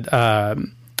said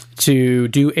to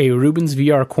do a Ruben's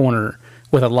VR corner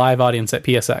with a live audience at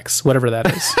PSX, whatever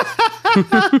that is.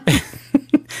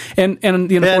 and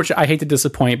the unfortunate, I hate to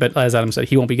disappoint, but as Adam said,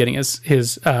 he won't be getting his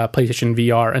PlayStation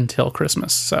VR until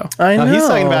Christmas. So I know. He's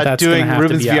talking about doing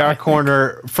Ruben's VR out,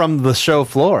 corner from the show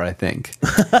floor, I think.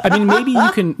 I mean,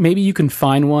 maybe you can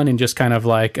find one and just kind of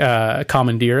like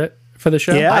commandeer it for the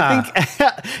show. Yeah. I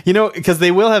think, because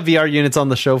they will have VR units on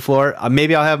the show floor.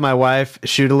 Maybe I'll have my wife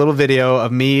shoot a little video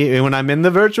of me when I'm in the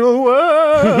virtual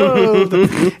world.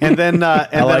 and then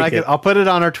I'll put it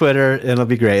on our Twitter and it'll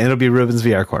be great. It'll be Ruben's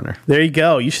VR corner. There you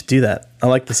go. You should do that. I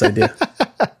like this idea.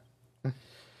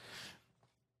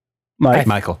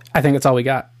 Michael. I think that's all we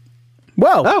got.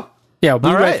 Whoa. Oh. Yeah, we'll be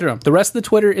All right right. through them. The rest of the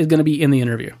Twitter is going to be in the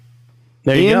interview.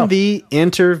 There you go. In the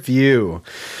interview.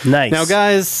 Nice. Now,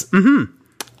 guys,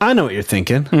 I know what you're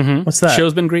thinking. What's that?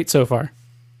 Show's been great so far.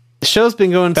 The show's been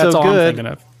going That's so all good. I'm thinking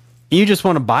of. You just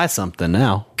want to buy something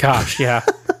now. Gosh, yeah.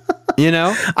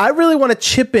 I really want to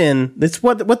chip in. That's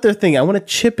what they're thinking. I want to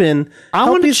chip in. I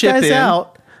help want to these chip guys in.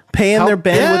 out paying their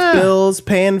bandwidth bills,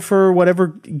 paying for whatever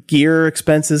gear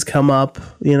expenses come up,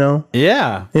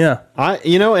 Yeah.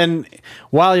 And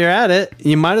while you're at it,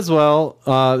 you might as well,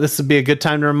 this would be a good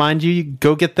time to remind you,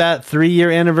 go get that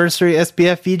 3-year anniversary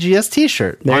SBF VGS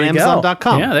t-shirt on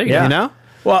Amazon.com. Yeah, there you go. You know?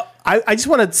 Well, I just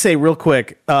want to say real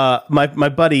quick, my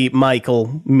buddy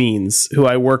Michael Means, who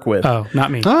I work with. Oh,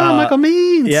 not me. Oh, Michael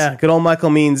Means. Yeah, good old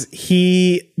Michael Means.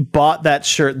 He bought that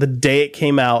shirt the day it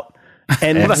came out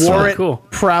and wore it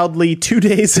proudly 2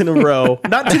 days in a row.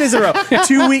 Not 2 days in a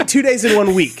row. 2 days in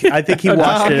 1 week. I think he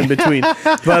washed it in between.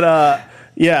 But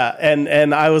yeah,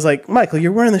 and I was like, Michael,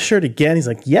 you're wearing the shirt again? He's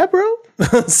like, yeah, bro.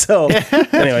 So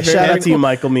anyway, shout out to you,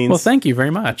 Michael Means. Well, thank you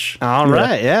very much. All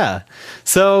right, yeah.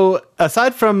 So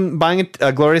aside from buying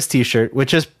a glorious t-shirt,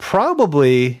 which is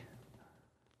probably,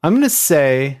 I'm going to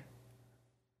say,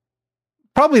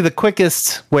 probably the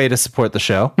quickest way to support the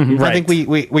show. Right. I think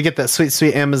we get that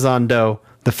sweet Amazon dough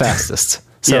the fastest.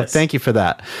 So Thank you for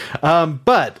that.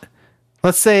 But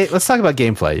let's talk about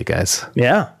GameFly, you guys.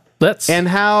 Yeah. And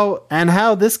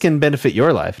how this can benefit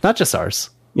your life, not just ours.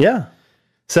 Yeah.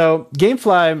 So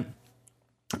GameFly,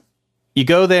 you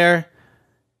go there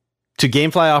to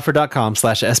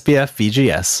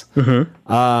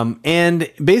gameflyoffer.com/SBFVGS.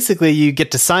 And basically you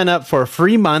get to sign up for a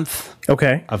free month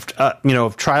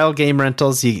of trial game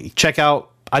rentals. You check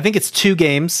out, I think it's 2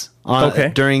 games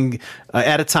during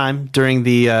at a time during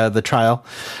the trial.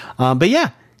 But yeah,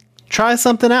 try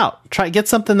something out. Get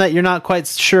something that you're not quite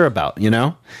sure about,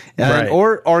 Right.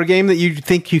 or a game that you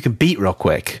think you can beat real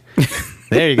quick.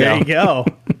 There you go. There you go.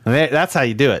 That's how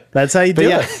you do it. That's how you do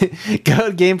it.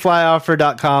 Go to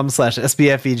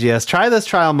gameflyoffer.com/SBFVGS. Try this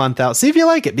trial month out. See if you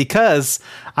like it, because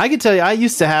I can tell you, I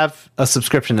used to have a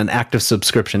subscription, an active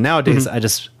subscription. Nowadays,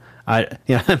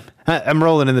 I'm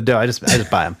rolling in the dough. I just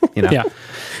buy them, Yeah.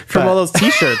 From all those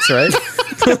t-shirts, right?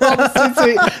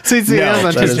 Sweet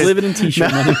No, just living in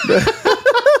t-shirt money.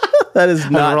 That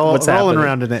is not what's rolling happening.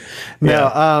 around in it.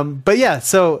 No, but yeah,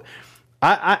 so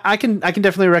I can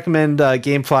definitely recommend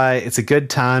GameFly. It's a good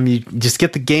time. You just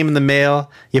get the game in the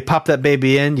mail, you pop that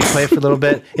baby in, you play it for a little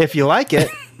bit. If you like it,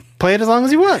 play it as long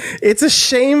as you want. It's a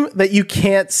shame that you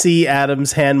can't see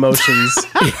Adam's hand motions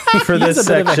for this He's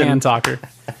a bit of a section. hand talker.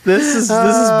 This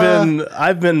has been,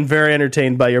 I've been very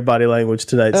entertained by your body language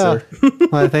tonight, sir.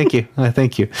 Well, thank you.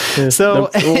 So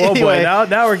Oh boy, anyway,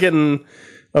 now we're getting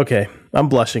okay. I'm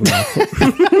blushing now.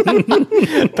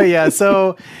 but yeah,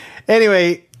 so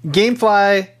anyway,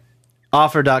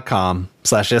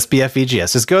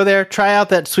 gameflyoffer.com/SBFVGS. Just go there, try out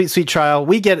that sweet trial.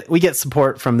 We get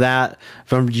support from that.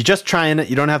 From you just trying it.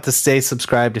 You don't have to stay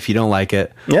subscribed if you don't like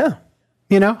it. Yeah,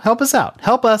 Help us out.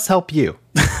 Help us help you.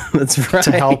 that's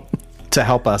right. to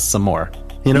help us some more.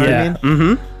 You know what I mean?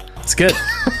 Mm-hmm. It's good.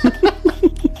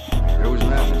 There was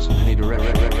madness in any direction.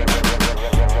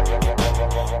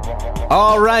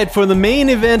 All right, for the main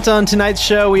event on tonight's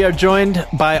show, we are joined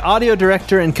by audio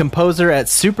director and composer at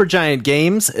Supergiant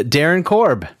Games, Darren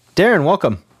Korb. Darren,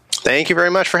 welcome. Thank you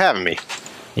very much for having me.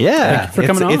 Yeah, for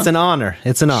coming on. It's an honor.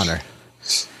 It's an honor.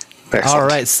 Excellent. All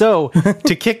right, so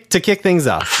to kick things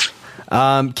off,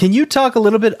 can you talk a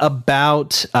little bit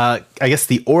about, I guess,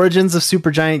 the origins of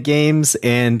Supergiant Games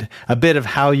and a bit of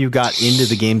how you got into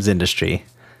the games industry?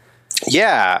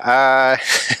 Yeah.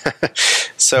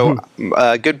 So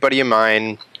a good buddy of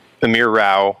mine, Amir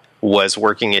Rao, was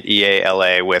working at EA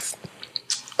LA with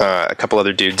a couple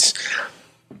other dudes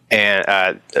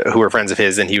and who were friends of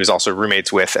his, and he was also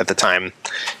roommates with at the time.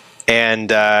 And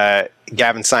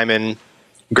Gavin Simon,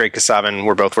 Greg Kasavin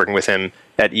were both working with him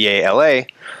at EA LA.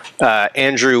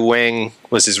 Andrew Wang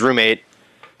was his roommate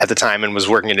at the time and was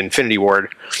working at Infinity Ward.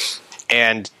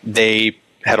 And they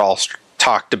had all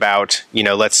talked about, they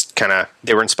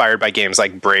were inspired by games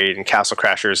like Braid and Castle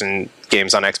Crashers and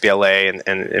games on XBLA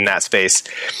and in that space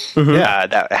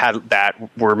that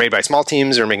were made by small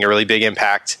teams or making a really big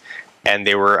impact. And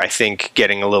they were, I think,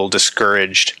 getting a little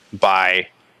discouraged by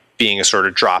being a sort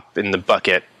of drop in the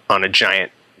bucket on a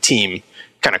giant team,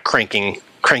 kind of cranking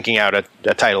out a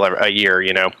title a year,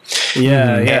 Yeah.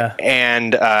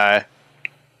 And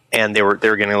they were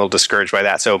getting a little discouraged by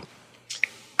that. So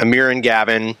Amir and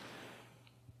Gavin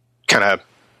kind of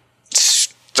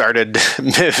started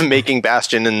making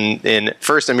Bastion in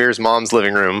first Amir's mom's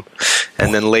living room,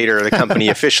 and then later the company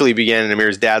officially began in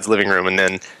Amir's dad's living room. And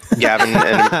then Gavin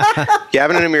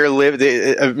and Amir lived.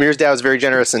 Amir's dad was very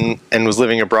generous and was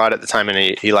living abroad at the time,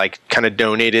 and he like kind of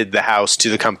donated the house to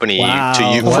the company for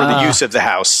the use of the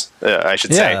house, I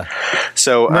should say.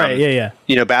 So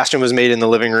Bastion was made in the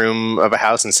living room of a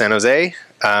house in San Jose.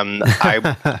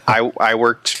 I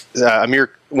worked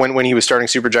Amir when he was starting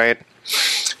Supergiant.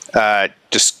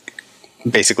 Just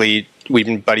basically, we've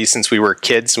been buddies since we were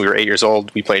kids. We were 8 years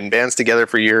old. We played in bands together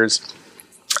for years.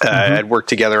 I'd worked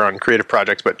together on creative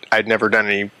projects, but I'd never done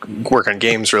any work on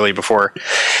games really before.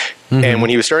 And when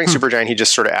he was starting Supergiant, he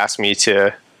just sort of asked me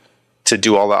to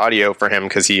do all the audio for him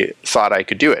because he thought I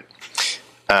could do it.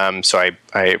 So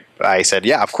I said,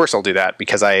 yeah, of course I'll do that,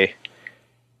 because I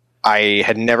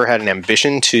had never had an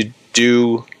ambition to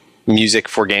do music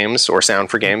for games or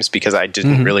sound for games, because I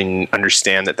didn't really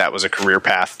understand that was a career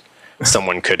path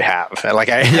someone could have. Like,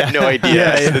 I had no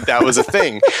idea that was a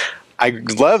thing. I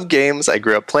love games. I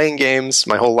grew up playing games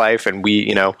my whole life, and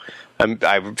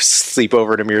I sleep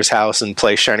over at Amir's house and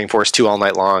play Shining Force 2 all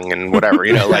night long and whatever,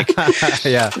 like,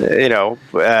 although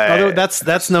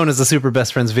that's known as the Super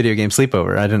Best Friends video game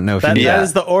sleepover. I didn't know if you knew that. That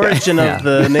is the origin of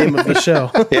the name of the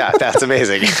show. Yeah, that's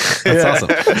amazing. That's awesome.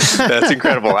 That's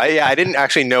incredible. I didn't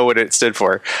actually know what it stood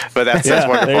for, but that's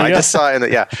wonderful. I just saw it in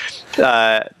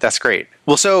that's great.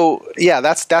 Well, so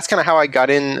that's kind of how I got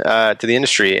in to the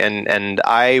industry, and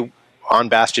I, on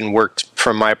Bastion, worked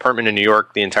from my apartment in New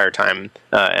York the entire time,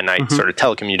 and I sort of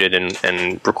telecommuted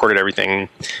and recorded everything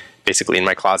basically in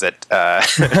my closet.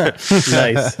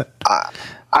 Nice.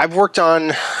 I've worked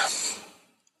on,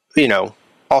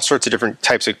 all sorts of different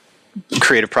types of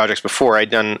creative projects before.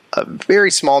 I'd done a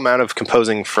very small amount of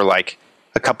composing for like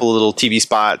a couple of little TV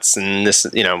spots, and this,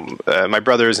 my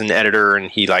brother's an editor,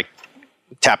 and he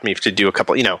tapped me to do a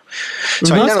couple, So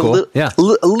I done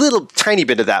a little tiny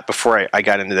bit of that before I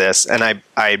got into this, and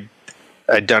I'd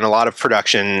done a lot of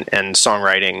production and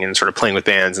songwriting and sort of playing with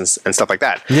bands and stuff like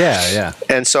that. Yeah.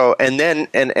 And so, and then,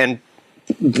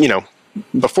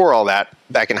 before all that,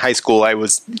 back in high school, I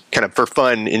was kind of for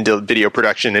fun into video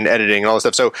production and editing and all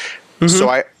this stuff. So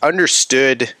I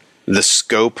understood the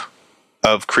scope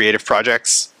of creative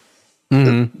projects.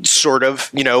 Sort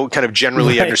of, kind of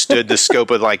generally understood the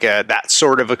scope of that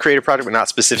sort of a creative project, but not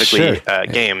specifically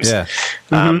games. Yeah.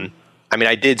 I mean,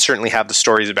 I did certainly have the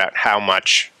stories about how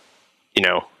much,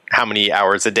 how many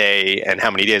hours a day and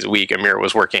how many days a week Amir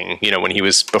was working, when he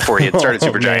was, before he had started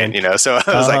Supergiant, so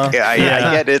I was like, I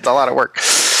get it. It's a lot of work.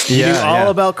 You knew all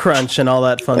about crunch and all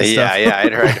that fun stuff.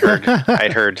 Yeah.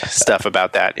 I'd heard stuff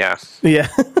about that. Yeah. Yeah.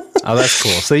 Oh, that's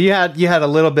cool. So you had a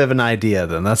little bit of an idea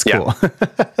then. That's cool.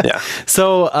 Yeah.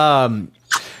 So,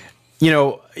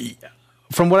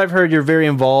 from what I've heard, you're very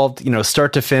involved,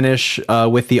 start to finish,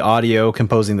 with the audio,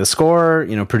 composing the score,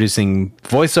 producing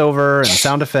voiceover and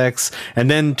sound effects,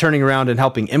 and then turning around and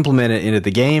helping implement it into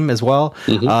the game as well.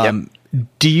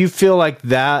 Do you feel like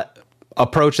that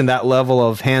approach and that level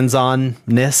of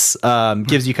hands-onness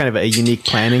gives you kind of a unique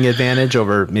planning advantage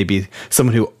over maybe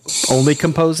someone who only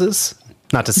composes?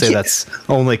 Not to say that's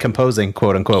only composing,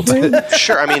 quote unquote. But.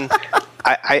 Sure. I mean,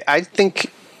 I think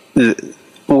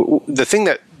the thing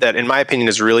that in my opinion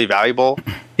is really valuable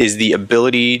is the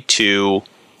ability to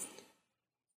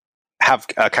have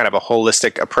a kind of a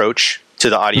holistic approach to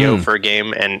the audio for a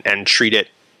game and treat it,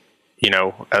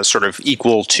 as sort of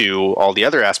equal to all the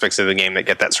other aspects of the game that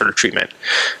get that sort of treatment.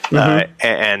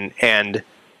 And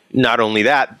not only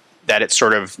that it's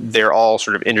sort of, they're all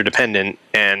sort of interdependent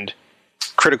and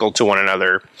critical to one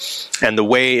another, and the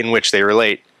way in which they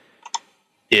relate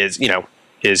is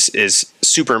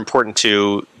super important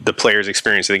to the player's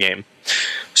experience of the game.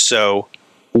 So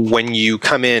when you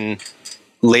come in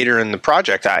later in the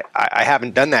project, I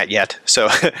haven't done that yet, so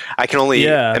I can only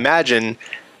imagine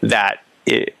that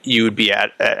you would be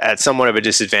at somewhat of a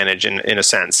disadvantage in a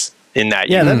sense, in that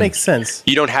that makes sense.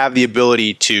 You don't have the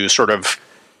ability to sort of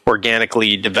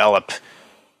organically develop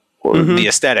the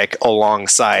aesthetic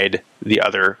alongside the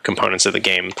other components of the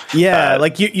game. Yeah,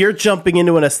 like you're jumping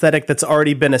into an aesthetic that's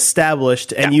already been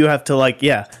established, and you have to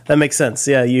that makes sense.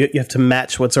 Yeah, you have to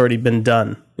match what's already been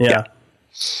done. Yeah.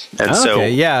 And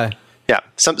something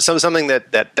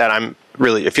that I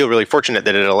feel really fortunate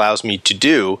that it allows me to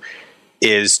do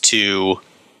is to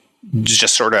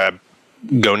just sort of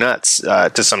go nuts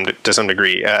to some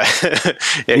degree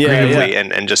creatively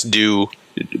and just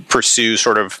pursue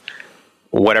sort of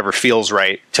whatever feels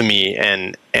right to me,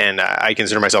 and I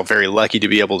consider myself very lucky to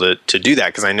be able to do that,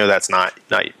 because I know that's not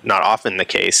often the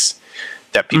case,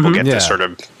 that people get to sort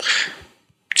of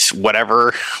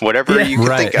whatever you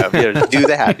can think of, do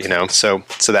that, so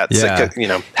that's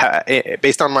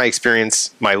based on my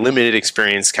experience, my limited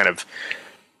experience, kind of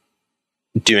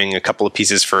doing a couple of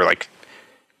pieces for like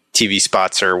TV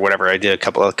spots or whatever. I did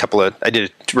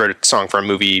wrote a song for a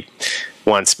movie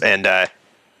once, and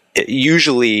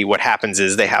usually what happens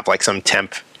is they have like some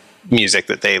temp music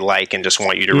that they like and just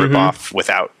want you to rip off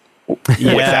without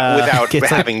without It's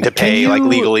having to can pay you- like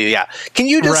legally. Yeah. Can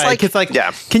you just Right, it's like,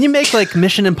 yeah. can you make like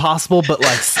Mission Impossible, but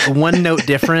like one note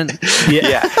different?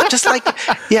 Yeah, just like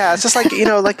it's just like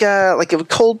like a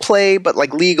Coldplay, but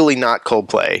like legally not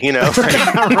Coldplay.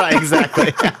 Right,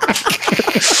 exactly.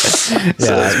 that's You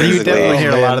basically- definitely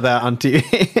hear a man. lot of that on TV.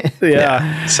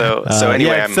 Yeah. So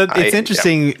anyway, it's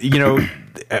interesting,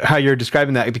 how you're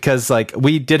describing that, because like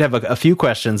we did have a few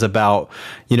questions about,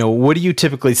 what do you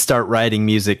typically start writing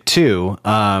music to?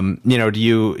 Do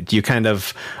you kind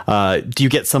of do you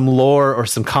get some lore or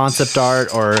some concept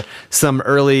art or some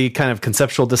early kind of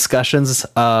conceptual discussions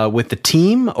with the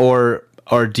team, or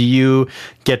do you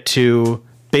get to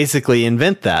basically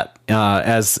invent that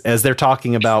as they're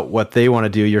talking about what they want to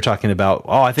do? You're talking about,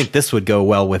 I think this would go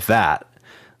well with that.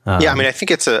 yeah, I mean, I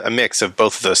think it's a mix of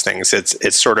both of those things.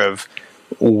 It's sort of,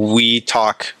 we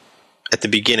talk at the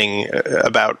beginning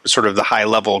about sort of the high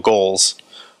level goals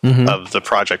of the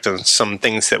project and some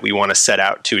things that we want to set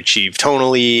out to achieve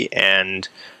tonally, and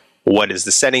what is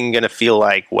the setting going to feel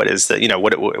like? What is the,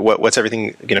 what's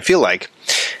everything going to feel like?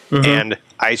 And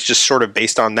I just sort of,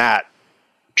 based on that,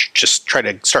 just try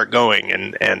to start going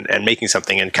and making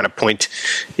something and kind of point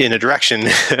in a direction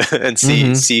and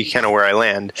see kind of where I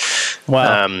land.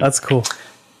 Wow, that's cool.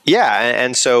 Yeah,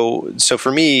 and so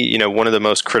for me, one of the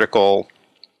most critical,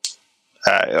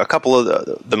 a couple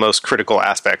of the most critical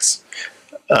aspects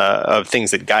of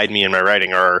things that guide me in my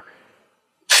writing are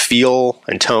feel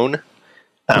and tone.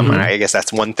 And I guess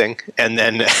that's one thing, and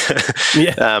then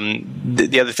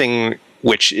the other thing,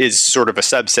 which is sort of a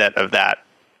subset of that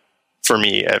for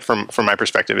me, from my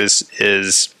perspective,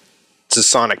 is the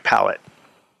sonic palette,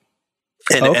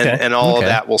 and all of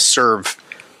that will serve.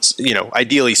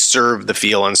 Ideally serve the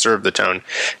feel and serve the tone,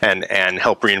 and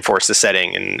help reinforce the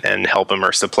setting and help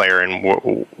immerse the player in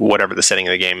whatever the setting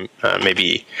of the game may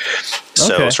be.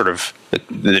 So sort of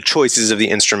the choices of the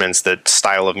instruments, the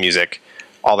style of music,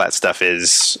 all that stuff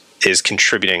is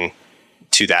contributing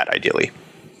to that ideally.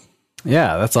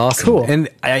 Yeah, that's awesome. Cool. And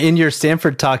in your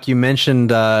Stanford talk, you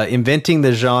mentioned inventing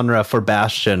the genre for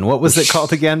Bastion. What was it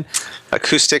called again?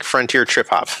 Acoustic frontier trip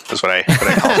hop is what I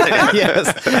call it.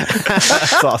 Yes,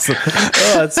 that's awesome.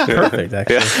 Oh, that's perfect,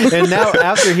 actually. And now,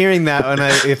 after hearing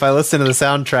that, if I listen to the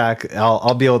soundtrack,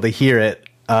 I'll be able to hear it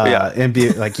and be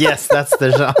like, yes, that's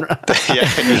the genre.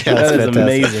 That is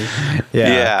amazing.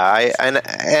 Yeah. And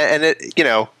it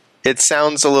it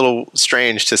sounds a little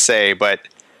strange to say, but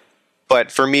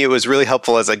for me, it was really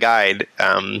helpful as a guide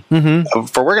for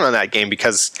working on that game,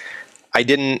 because I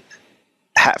didn't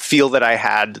feel that I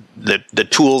had the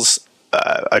tools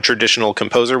a traditional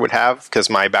composer would have, because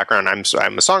my background, I'm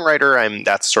a songwriter.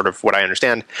 That's sort of what I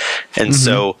understand, and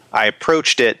so I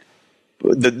approached it.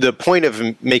 The point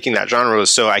of making that genre was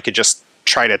so I could just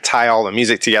try to tie all the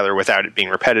music together without it being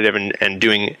repetitive, and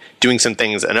doing some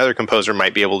things another composer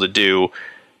might be able to do.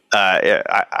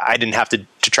 I didn't have to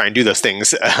try and do those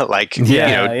things like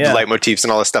leitmotifs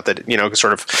and all this stuff that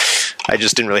sort of I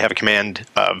just didn't really have a command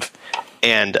of,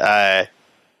 and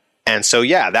so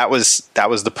that was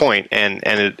the point, and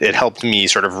it helped me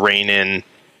sort of rein in,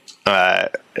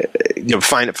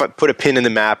 put a pin in the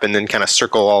map, and then kind of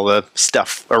circle all the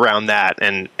stuff around that,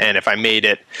 and if I made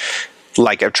it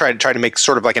like I've tried to make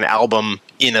sort of like an album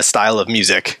in a style of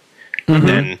music,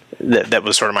 then that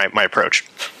was sort of my approach.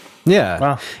 Yeah.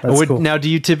 Wow, that's cool. Now, do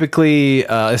you typically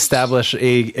establish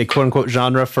a quote unquote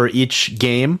genre for each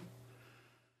game?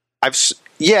 I've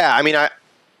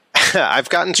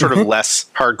gotten sort of less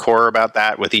hardcore about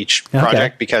that with each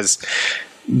project, because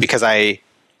I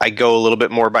go a little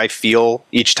bit more by feel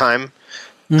each time.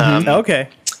 Okay.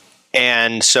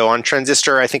 And so on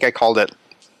Transistor, I think I called it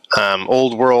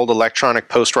old world electronic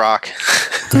post rock.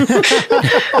 And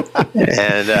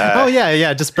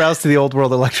just browse to the old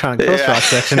world electronic post rock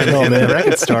section in the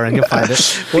record store, and you'll find it.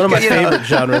 One of my favorite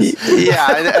genres.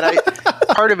 Yeah, and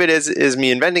part of it is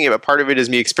me inventing it, but part of it is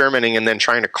me experimenting and then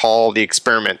trying to call the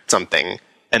experiment something,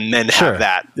 and then have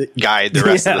that guide the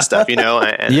rest of the stuff,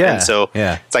 And so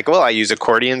it's like, well, I use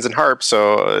accordions and harps,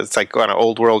 so it's like kind of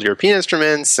old world European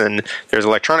instruments, and there's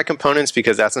electronic components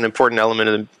because that's an important element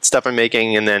of the stuff I'm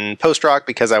making, and then post rock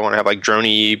because I want to have like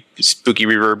drony, spooky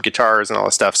reverb guitars and all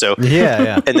this stuff. So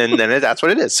and then that's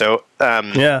what it is. So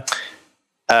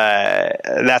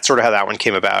that's sort of how that one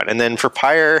came about. And then for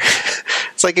Pyre,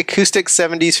 it's like acoustic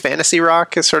 70s fantasy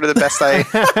rock is sort of the best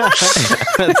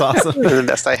That's awesome. the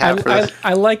best I have.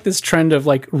 I like this trend of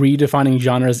like redefining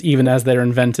genres even as they're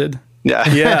invented. Yeah.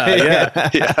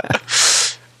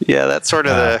 That's sort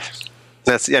of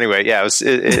anyway. Yeah,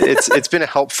 it's been a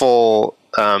helpful,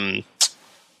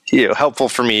 helpful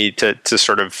for me to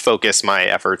sort of focus my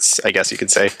efforts, I guess you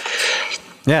could say.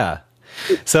 Yeah.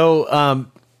 So,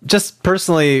 just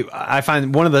personally, I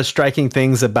find one of the striking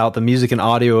things about the music and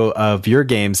audio of your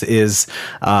games is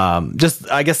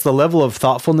just, I guess, the level of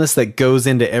thoughtfulness that goes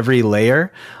into every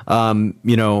layer.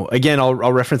 Again,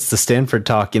 I'll reference the Stanford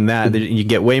talk in that. You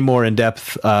get way more in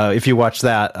depth if you watch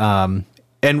that.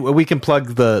 And we can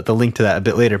plug the link to that a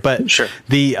bit later. But sure.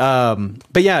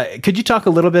 But yeah, could you talk a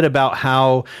little bit about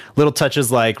how little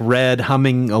touches like Red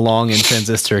humming along in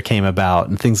Transistor came about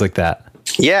and things like that?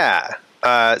 Yeah.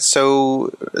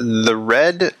 So the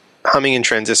Red humming in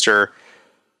Transistor,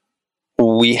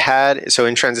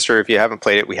 in Transistor, if you haven't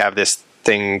played it, we have this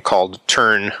thing called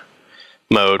turn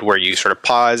mode where you sort of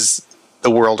pause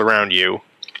the world around you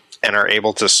and are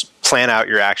able to plan out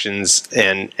your actions,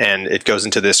 and it goes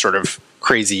into this sort of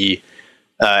crazy,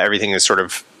 everything is sort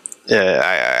of,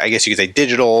 I guess you could say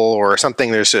digital or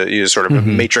something. There's a sort of a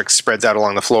matrix spreads out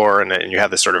along the floor, and you have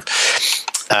this sort of,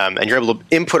 and you're able to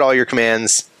input all your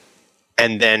commands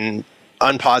and then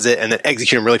unpause it and then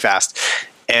execute them really fast.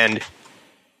 And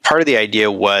part of the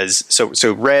idea was, so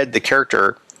Red, the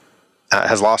character,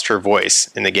 has lost her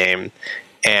voice in the game,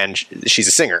 and she's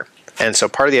a singer. And so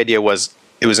part of the idea was,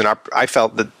 I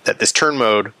felt that this turn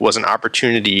mode was an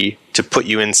opportunity to put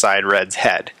you inside Red's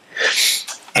head.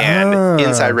 And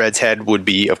inside Red's head would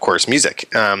be, of course, music,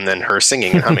 and her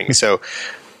singing and humming. So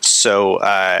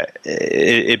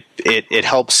it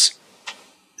helps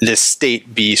this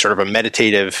state be sort of a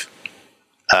meditative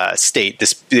state.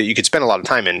 You could spend a lot of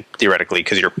time in, theoretically,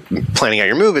 because you're planning out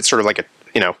your move. It's sort of like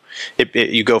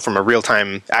you go from a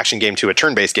real-time action game to a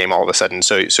turn-based game all of a sudden.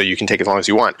 So you can take as long as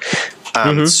you want.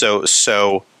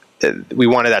 So we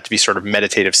wanted that to be sort of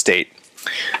meditative state,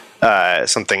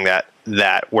 something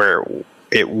that where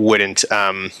it wouldn't.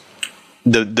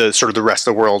 The sort of the rest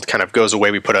of the world kind of goes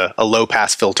away. We put a low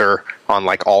pass filter on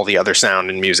like all the other sound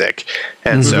and music,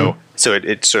 and so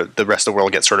the rest of the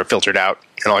world gets sort of filtered out,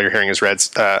 and all you're hearing is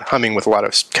Red's humming with a lot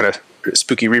of kind of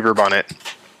spooky reverb on it.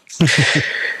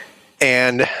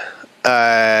 And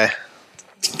I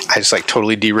just like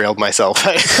totally derailed myself.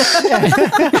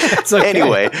 Okay.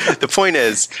 Anyway, the point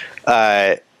is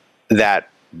that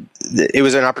it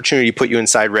was an opportunity to put you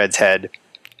inside Red's head.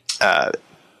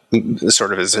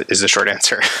 Sort of is the short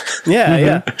answer.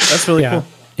 Yeah, that's really cool.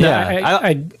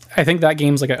 Yeah, I think that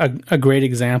game's like a great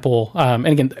example. And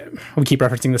again, we keep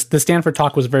referencing this. The Stanford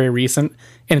talk was very recent,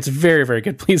 and it's very, very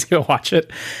good. Please go watch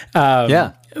it.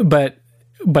 But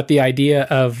the idea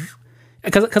of,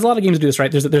 because a lot of games do this,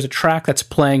 right? There's a track that's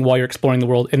playing while you're exploring the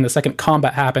world, and the second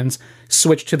combat happens,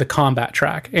 switch to the combat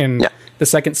track, and the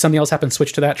second something else happens,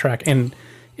 switch to that track. And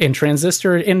in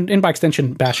Transistor, and by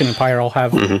extension, Bastion and Pyre all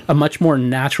have a much more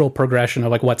natural progression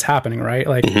of like what's happening, right?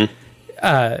 Like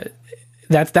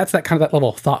that's that kind of that level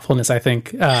of thoughtfulness. I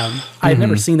think I've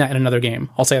never seen that in another game.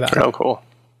 I'll say that. Oh, cool.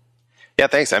 Yeah,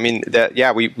 thanks. I mean,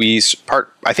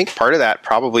 I think part of that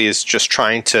probably is just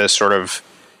trying to sort of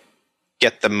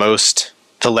get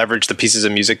to leverage the pieces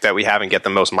of music that we have and get the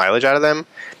most mileage out of them.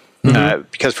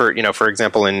 Because for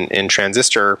example, in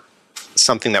Transistor,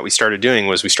 something that we started doing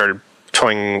was we started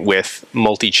toying with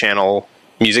multi-channel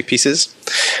music pieces.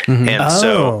 And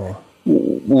so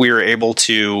we were able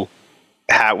to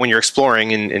have, when you're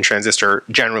exploring in Transistor,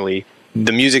 generally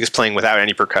the music is playing without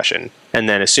any percussion, and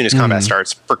then as soon as combat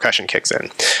starts, percussion kicks in.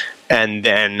 And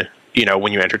then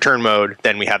when you enter turn mode,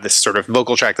 then we have this sort of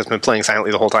vocal track that's been playing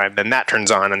silently the whole time, then that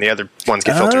turns on and the other ones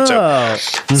get filtered.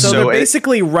 So they're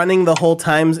basically running the whole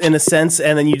time in a sense,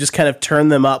 and then you just kind of turn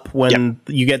them up when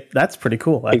you get. That's pretty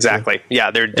cool. Actually. Exactly.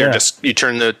 Yeah, they're just, you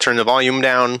turn the volume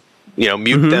down,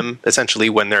 mute them essentially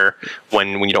when you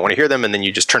don't want to hear them, and then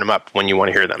you just turn them up when you want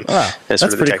to hear them. Wow, that's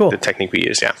sort of pretty cool. The technique we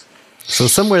use. Yeah. So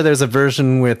somewhere there's a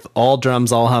version with all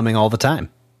drums, all humming all the time.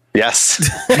 Yes,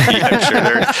 yeah, I'm sure.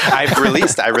 I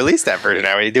released that version.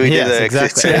 Now we do the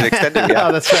extended. Yeah.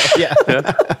 Oh, that's right. Yeah.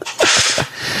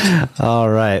 All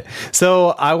right. So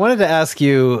I wanted to ask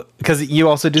you, because you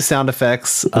also do sound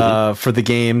effects for the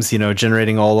games,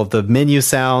 generating all of the menu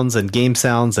sounds and game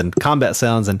sounds and combat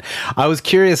sounds. And I was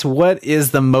curious, what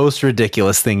is the most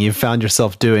ridiculous thing you've found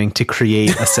yourself doing to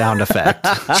create a sound effect?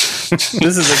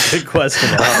 This is a good question.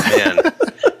 Oh man,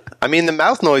 I mean, the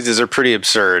mouth noises are pretty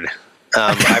absurd.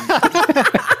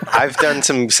 I've done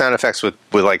some sound effects with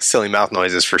like silly mouth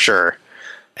noises for sure.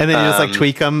 And then you just like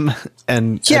tweak them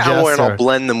and I'll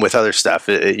blend them with other stuff.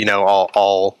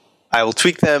 I will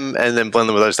tweak them and then blend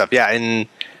them with other stuff. Yeah, in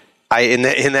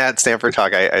that Stanford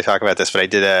talk, I talk about this, but I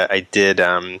did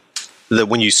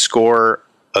when you score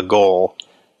a goal,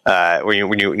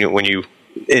 when you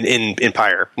in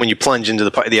Pyre, when you plunge into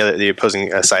the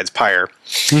opposing side's Pyre.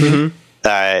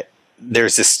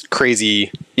 There's this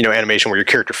crazy, animation where your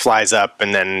character flies up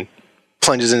and then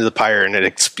plunges into the pyre, and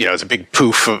it's a big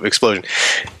poof of explosion,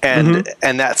 and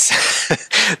that's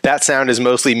that sound is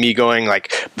mostly me going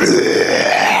like, like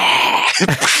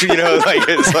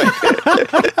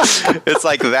it's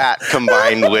like that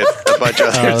combined with a bunch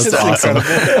of other stuff. Awesome.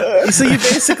 So you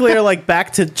basically are like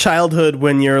back to childhood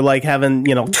when you're like having,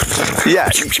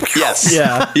 yes,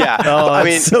 yeah. Oh, I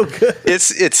mean, so good.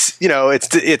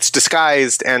 It's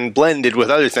disguised and blended with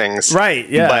other things, right?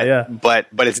 Yeah, but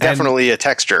it's definitely a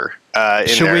texture.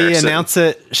 Should we announce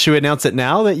it? Should we announce it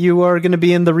now that you are going to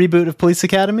be in the reboot of Police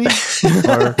Academy?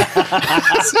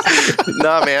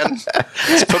 Nah, man.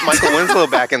 Just put Michael Winslow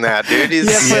back in that, dude.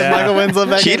 Put Michael Winslow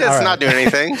back in. Keita's not doing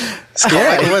anything.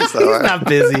 Michael Winslow. He's not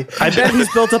busy. I bet he's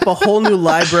built up a whole new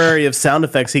library of sound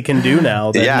effects he can do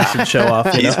now that he should show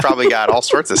off. He's probably got all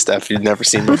sorts of stuff you've never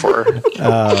seen before.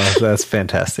 Oh, that's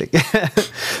fantastic.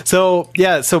 So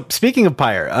speaking of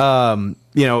Pyre,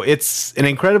 it's an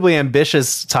incredibly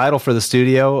ambitious title for the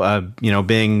studio,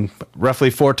 being roughly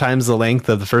 4 times the length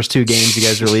of the first 2 games you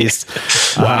guys released.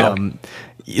 Wow.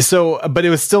 But it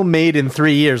was still made in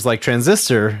 3 years, like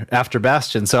Transistor after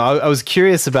Bastion. So I was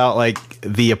curious about like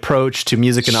the approach to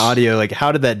music and audio. Like,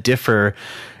 how did that differ,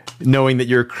 knowing that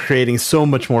you're creating so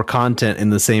much more content in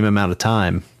the same amount of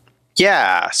time?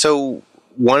 Yeah. So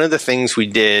one of the things we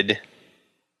did,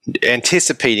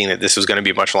 anticipating that this was going to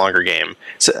be a much longer game.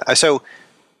 So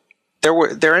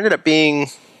there ended up being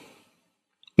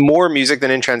more music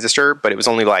than in Transistor, but it was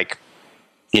only like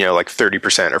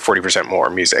 30% or 40% more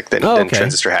music than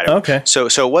Transistor had. Okay. So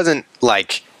it wasn't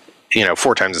like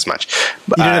 4 times as much.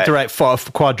 You didn't have to write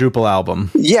quadruple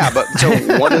album. Yeah, but so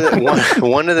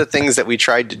one of the things that we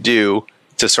tried to do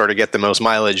to sort of get the most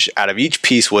mileage out of each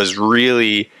piece was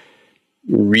really,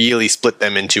 really split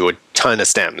them into a ton of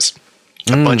stems,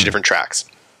 a bunch of different tracks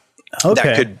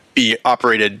that could be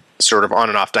operated sort of on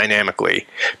and off dynamically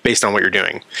based on what you're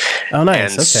doing. Oh,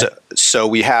 nice. And so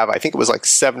we have, I think it was like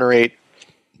 7 or 8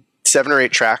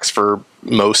 tracks for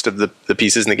most of the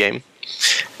pieces in the game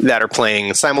that are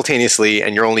playing simultaneously,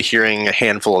 and you're only hearing a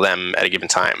handful of them at a given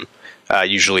time.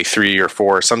 Usually 3 or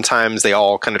 4. Sometimes they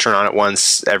all kind of turn on at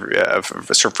once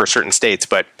for certain states.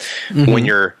 But when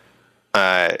you're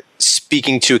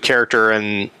speaking to a character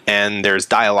and there's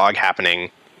dialogue happening,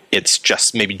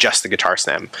 it's maybe just the guitar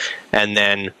stem. And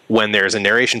then when there's a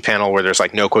narration panel where there's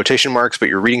like no quotation marks, but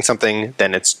you're reading something,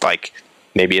 then it's like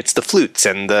maybe it's the flutes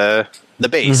and the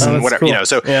bass and whatever, cool.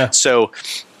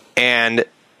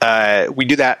 We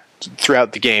do that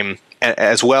throughout the game,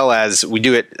 as well as we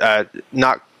do it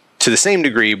not to the same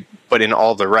degree, but in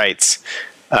all the rights.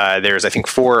 There's I think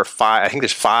 4 or 5. I think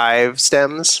there's 5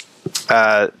 stems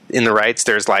in the rights.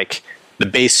 There's like the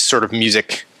bass sort of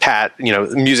music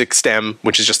music stem,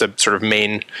 which is just a sort of the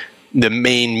main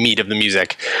meat of the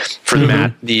music for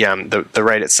the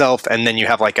right itself, and then you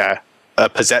have like a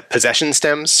possession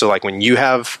stems. So like when you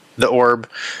have the orb,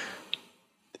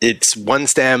 it's one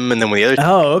stem, and then when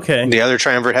the other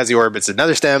triumvirate has the orb, it's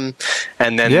another stem,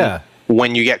 and then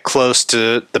when you get close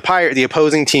to the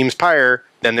opposing team's pyre,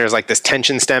 then there's like this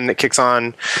tension stem that kicks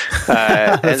on,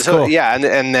 and so cool.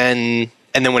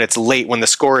 And then when it's late, when the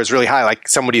score is really high, like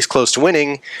somebody's close to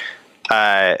winning,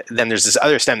 then there's this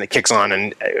other stem that kicks on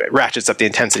and ratchets up the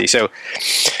intensity. So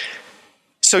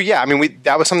yeah, I mean,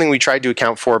 that was something we tried to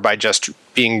account for by just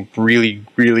being really,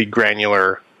 really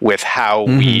granular with how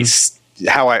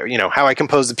how I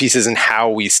compose the pieces and how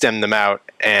we stem them out,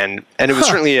 and it was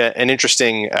certainly an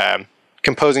interesting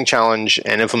composing challenge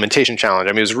and implementation challenge.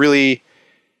 I mean,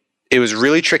 it was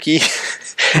really tricky,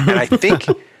 and I think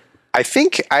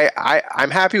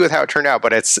I'm happy with how it turned out,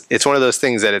 but it's one of those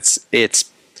things that it's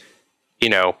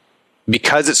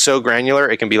because it's so granular,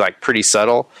 it can be like pretty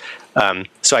subtle.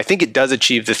 So I think it does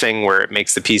achieve the thing where it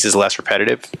makes the pieces less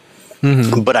repetitive,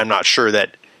 but I'm not sure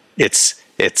that it's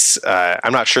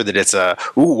I'm not sure that it's a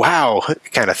ooh wow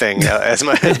kind of thing as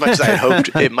much as I had hoped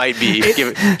it might be,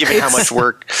 given how much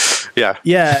work. Yeah,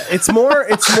 it's more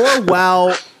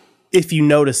wow. If you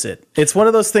notice it, it's one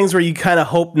of those things where you kind of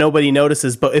hope nobody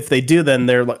notices, but if they do, then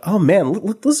they're like, "Oh man,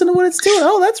 listen to what it's doing!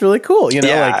 Oh, that's really cool!"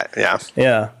 Yeah.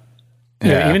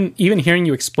 Even hearing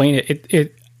you explain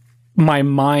it, my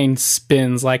mind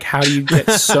spins. Like, how do you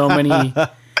get so many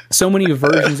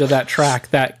versions of that track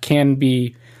that can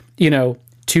be, 2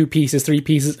 pieces, 3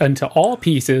 pieces, into all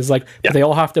pieces, but they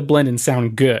all have to blend and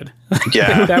sound good.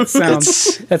 Yeah, that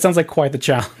sounds like quite the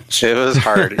challenge. It was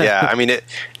hard. Yeah, I mean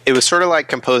it was sort of like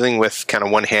composing with kind of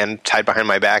one hand tied behind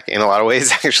my back in a lot of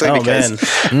ways, actually,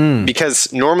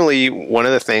 because normally one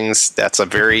of the things that's a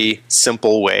very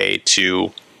simple way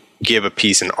to give a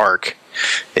piece an arc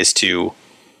is to,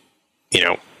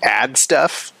 add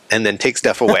stuff and then take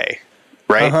stuff away.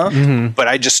 right? But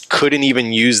I just couldn't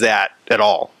even use that at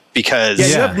all because Yeah,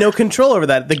 you have no control over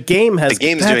that. The game has the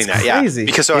game's that's doing that, crazy. yeah.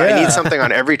 Because I need something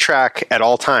on every track at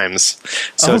all times.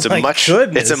 So Oh it's my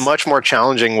goodness. a much more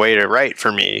challenging way to write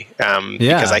for me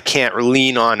because I can't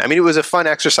lean on. I mean, it was a fun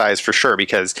exercise for sure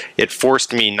because it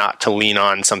forced me not to lean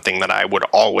on something that I would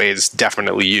always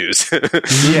definitely use.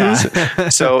 Yeah.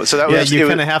 so that Yeah, was you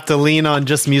kind of have to lean on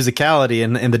just musicality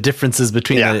and the difference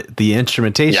between Yeah. the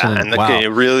instrumentation. Yeah, and wow.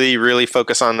 really, really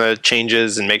focus on the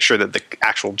changes and make sure that the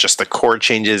actual just the chord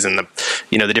changes and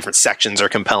the different sections are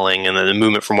compelling, and then the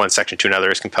movement from one section to another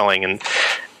is compelling,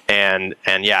 and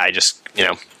yeah, I just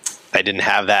I didn't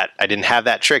have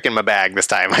that trick in my bag this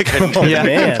time. I couldn't, Yeah.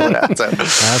 man. pull it out. So.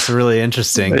 That's really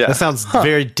interesting. Yeah. That sounds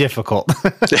very difficult.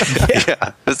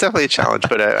 Yeah, it's definitely a challenge,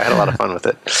 but I had a lot of fun with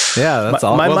it. Yeah, that's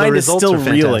all. My Well, the mind is results still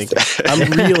are reeling. fantastic.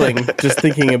 I'm reeling just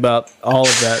thinking about all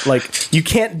of that. Like, you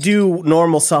can't do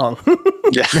normal song.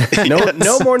 Yeah,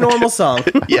 No more normal song.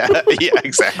 yeah,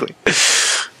 exactly.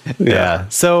 Yeah.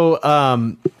 So,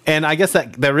 and I guess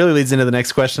that really leads into the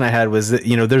next question I had was that,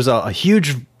 there's a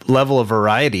huge level of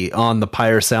variety on the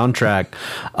Pyre soundtrack,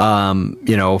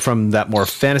 from that more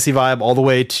fantasy vibe all the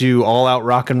way to all out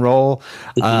rock and roll.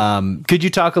 Could you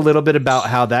talk a little bit about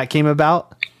how that came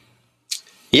about?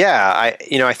 Yeah,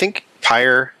 I think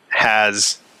Pyre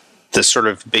has the sort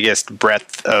of biggest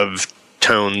breadth of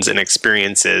tones and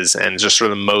experiences and just sort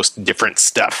of the most different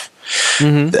stuff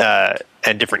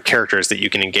and different characters that you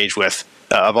can engage with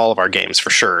of all of our games for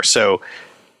sure. So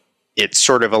it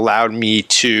sort of allowed me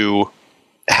to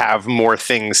have more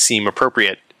things seem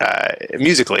appropriate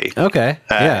musically. Okay.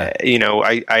 Yeah.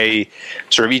 I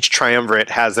sort of each triumvirate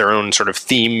has their own sort of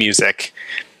theme music,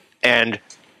 and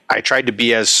I tried to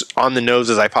be as on the nose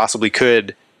as I possibly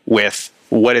could with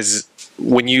what is,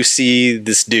 when you see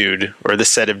this dude or this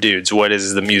set of dudes, what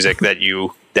is the music that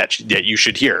you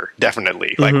should hear?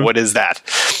 Definitely. Like, what is that?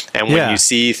 And when you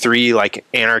see three like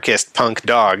anarchist punk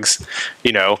dogs,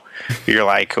 you're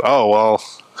like, oh, well,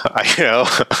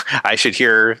 I should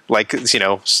hear like,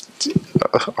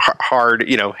 hard,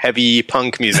 heavy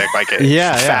punk music, like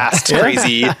fast,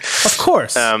 crazy. Of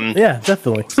course. Yeah,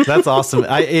 definitely. That's awesome.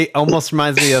 It almost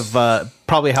reminds me of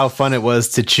probably how fun it was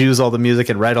to choose all the music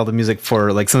and write all the music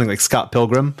for like something like Scott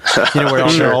Pilgrim, where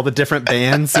there are all the different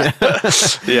bands. Yeah,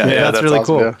 that's really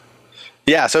awesome, cool.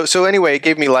 Yeah. So anyway, it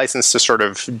gave me license to sort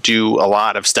of do a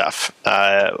lot of stuff,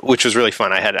 which was really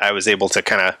fun. I was able to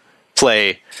kind of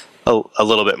play a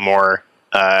little bit more,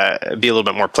 be a little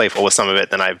bit more playful with some of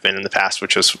it than I've been in the past,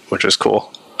 which was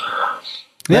cool.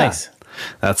 Yeah. Nice.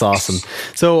 That's awesome.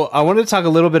 So I wanted to talk a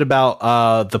little bit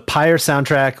about the Pyre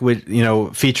soundtrack, which,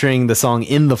 featuring the song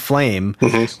 "In the Flame,"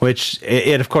 which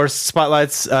it of course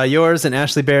spotlights yours and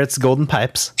Ashley Barrett's Golden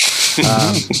Pipes.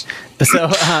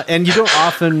 And you don't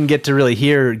often get to really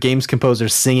hear games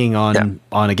composers singing on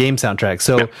a game soundtrack.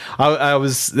 So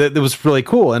it was really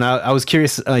cool, and I was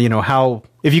curious, how,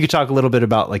 if you could talk a little bit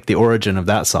about like the origin of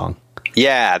that song.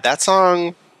 Yeah, that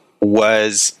song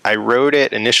I wrote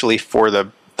it initially for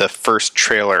the first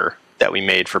trailer that we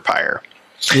made for Pyre.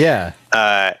 Yeah.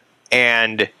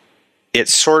 And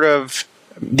it's sort of,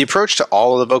 the approach to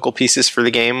all of the vocal pieces for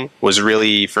the game was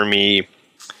really, for me,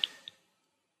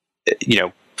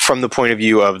 from the point of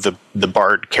view of the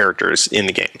bard characters in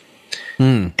the game.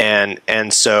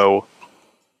 And so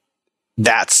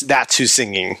that's who's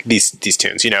singing these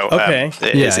tunes, Okay.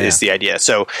 is the idea.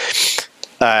 So,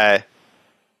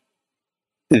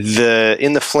 the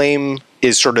In the Flame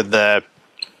is sort of the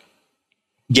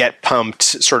get pumped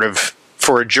sort of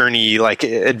for a journey, like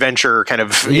adventure kind of,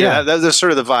 that's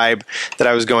sort of the vibe that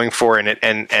I was going for.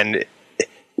 And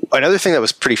another thing that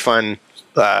was pretty fun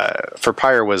for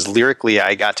Pyre was lyrically,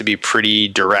 I got to be pretty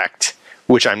direct,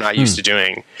 which I'm not used to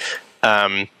doing.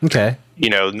 Okay.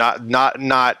 Not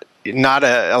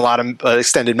a lot of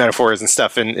extended metaphors and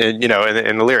stuff in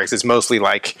the lyrics. It's mostly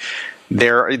like,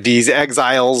 these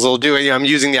exiles will do it. I'm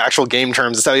using the actual game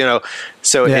terms and stuff,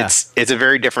 so it's a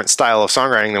very different style of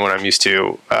songwriting than what I'm used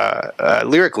to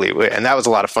lyrically, and that was a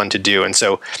lot of fun to do. And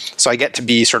so I get to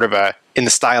be sort of in the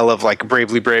style of like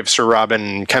Bravely Brave Sir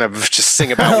Robin, kind of just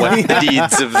sing about what the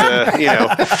deeds of the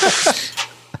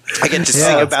I get to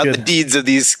sing about the deeds of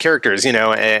these characters,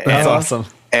 That's awesome.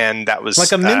 And that was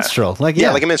Like a minstrel. like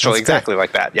a minstrel, exactly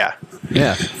like that. Yeah.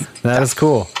 Yeah. That is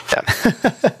cool. Yeah.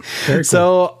 Very cool.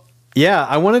 So, yeah,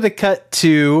 I wanted to cut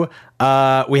to,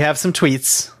 we have some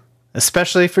tweets,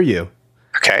 especially for you.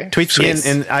 Okay. Tweets Sweet.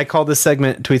 and I call this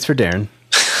segment Tweets for Darren.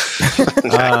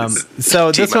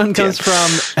 So Team this one up, comes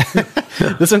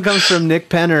from Nick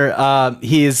Penner.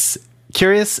 He's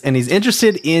curious and he's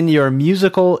interested in your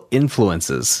musical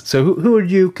influences. So who would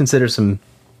you consider some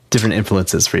different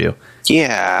influences for you?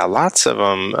 Yeah, lots of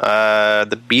them.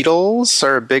 The Beatles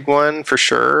are a big one for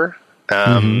sure.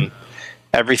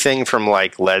 Everything from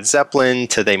like Led Zeppelin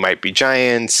to They Might Be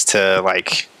Giants to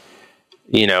like,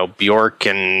 Bjork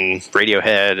and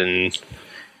Radiohead and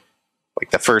like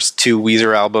the first 2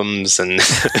 Weezer albums. And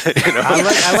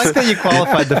I like that you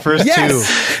qualified the first two.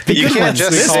 You can't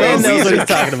just This say man knows what Weezer. he's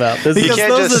talking about. You Because can't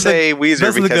those just are the- say Weezer those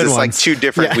are the because good it's like ones. 2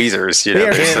 different Weezers. They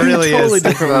are It really totally is.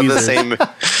 different Not the Weezers. same.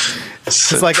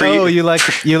 It's like, you like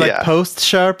Yeah. post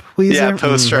sharp Weezer? Yeah,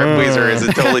 post sharp Weezer is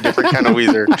a totally different kind of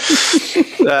Weezer.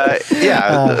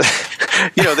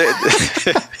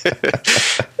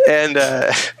 And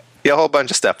a whole bunch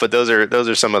of stuff. But those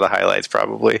are some of the highlights,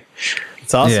 probably.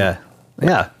 It's awesome.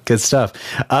 Yeah, good stuff.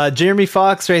 Jeremy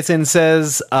Fox writes in and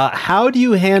says, how do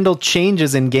you handle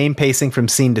changes in game pacing from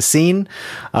scene to scene?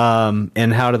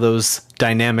 And how do those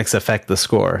dynamics affect the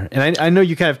score? And I know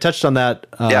you kind of touched on that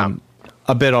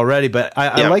a bit already, but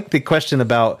I like the question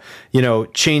about,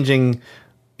 changing,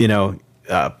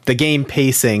 the game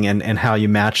pacing and how you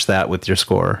match that with your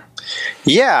score.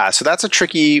 Yeah, so that's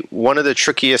one of the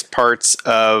trickiest parts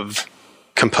of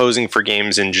composing for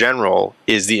games in general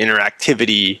is the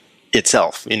interactivity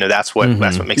itself. That's what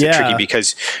makes it tricky,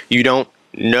 because you don't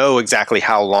know exactly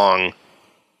how long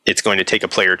it's going to take a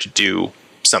player to do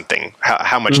something,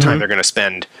 how much time they're going to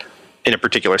spend in a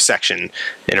particular section,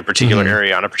 in a particular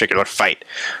area, on a particular fight.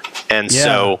 And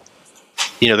so,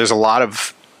 there's a lot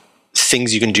of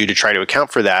things you can do to try to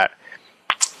account for that.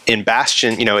 In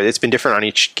Bastion, it's been different on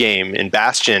each game. In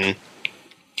Bastion,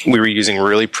 we were using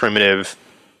really primitive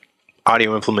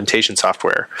audio implementation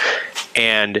software,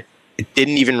 and it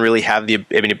didn't even really have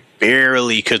it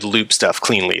barely could loop stuff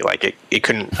cleanly. Like it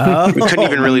couldn't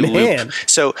even really loop.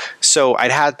 So I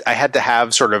had to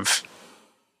have sort of,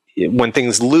 when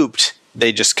things looped,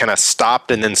 they just kind of stopped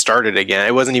and then started again.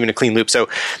 It wasn't even a clean loop. So,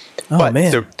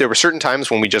 there were certain times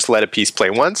when we just let a piece play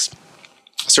once.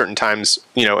 Certain times,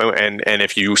 and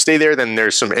if you stay there, then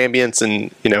there's some ambience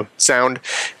and sound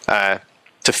to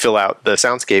fill out the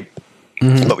soundscape.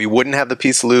 But we wouldn't have the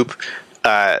piece loop.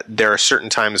 There are certain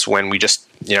times when we just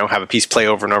have a piece play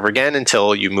over and over again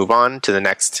until you move on to the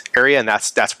next area, and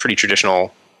that's a pretty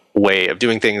traditional way of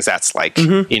doing things. That's like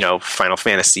Final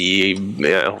Fantasy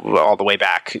all the way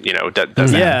back.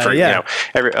 Does that for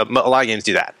a lot of games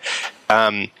do that,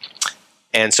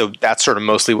 and so that's sort of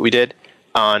mostly what we did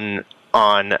on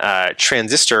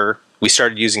Transistor. We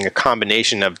started using a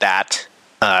combination of that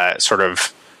sort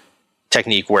of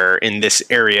technique, where in this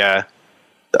area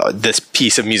this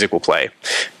piece of music will play,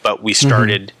 but we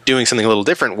started doing something a little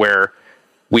different, where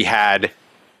we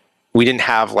didn't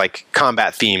have like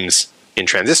combat themes in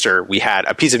Transistor. We had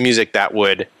a piece of music that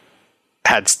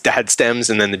had stems,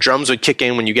 and then the drums would kick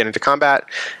in when you get into combat,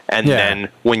 and then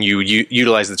when you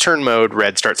utilize the turn mode,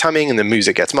 Red starts humming and the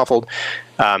music gets muffled,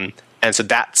 and so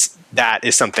that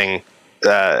is something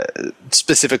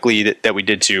specifically that we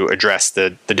did to address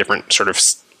the different sort of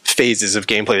phases of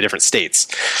gameplay, the different states,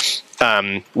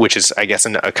 which is, I guess,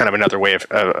 kind of another way of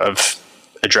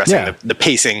addressing the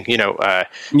pacing, of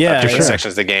different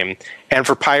sections of the game. And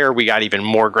for Pyre, we got even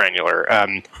more granular.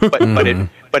 But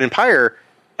in Pyre,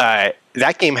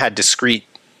 that game had discrete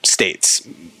states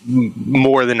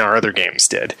more than our other games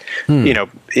did.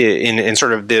 In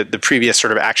sort of the previous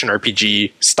sort of action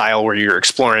RPG style, where you're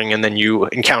exploring and then you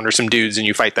encounter some dudes and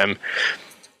you fight them.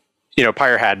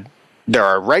 Pyre there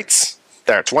are rights.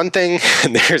 That's one thing,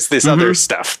 and there's this other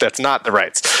stuff that's not the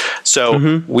rights.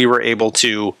 So we were able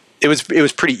to. It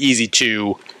was pretty easy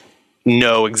to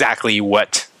know exactly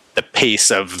what the pace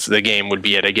of the game would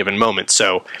be at a given moment.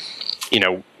 So,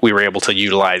 we were able to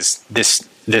utilize this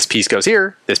piece goes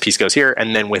here, this piece goes here,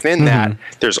 and then within that,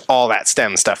 there's all that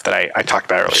stem stuff that I talked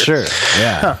about earlier. Sure.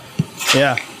 Yeah.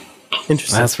 Yeah.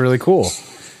 Interesting. That's really cool.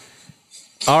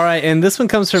 All right, and this one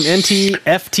comes from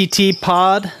NTFTT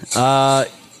Pod.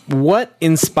 What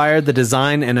inspired the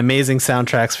design and amazing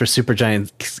soundtracks for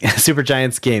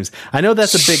Supergiant's games? I know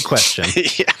that's a big question.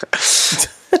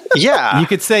 Yeah. You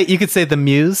could say the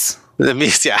Muse. The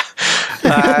Muse, yeah.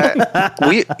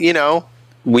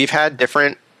 We've had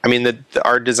different. I mean, the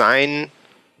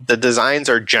designs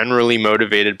are generally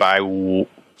motivated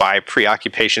by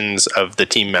preoccupations of the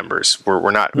team members. We're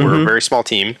a very small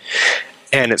team,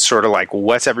 and it's sort of like,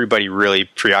 what's everybody really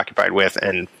preoccupied with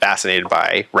and fascinated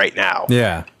by right now?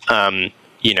 Yeah.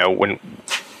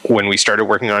 When we started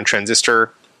working on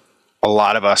Transistor, a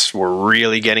lot of us were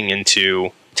really getting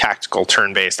into tactical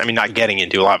turn-based. I mean, not getting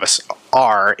into, a lot of us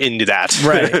are into that.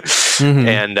 Right.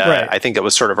 And I think it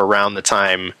was sort of around the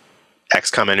time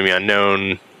XCOM Enemy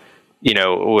Unknown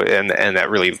and that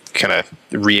really kind of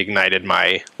reignited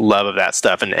my love of that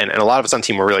stuff. And a lot of us on the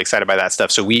team were really excited by that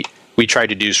stuff. So we tried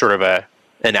to do sort of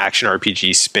an action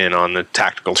RPG spin on the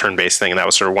tactical turn-based thing, and that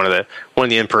was sort of one of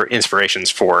the inspirations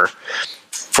for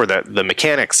the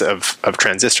mechanics of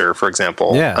Transistor, for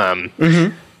example. Yeah.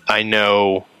 I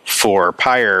know for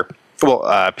Pyre,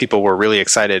 people were really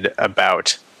excited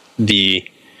about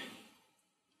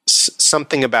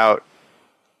something about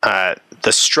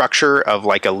the structure of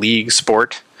like a league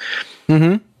sport,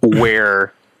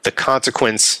 where the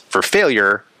consequence for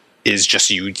failure is just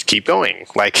you keep going,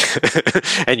 like,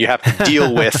 and you have to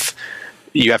deal with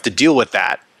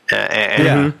that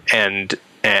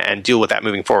and deal with that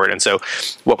moving forward. And so,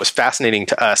 what was fascinating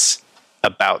to us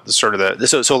about so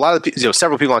a lot of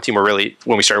several people on the team were really,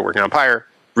 when we started working on Pyre,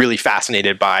 really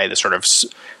fascinated by the sort of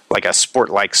like a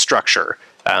sport-like structure.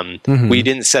 We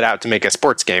didn't set out to make a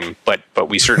sports game, but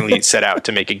we certainly set out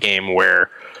to make a game where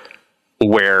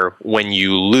when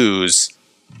you lose,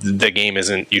 the game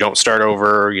isn't, you don't start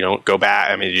over, you don't go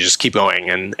back. I mean, you just keep going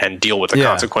and deal with the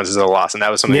consequences of the loss. And that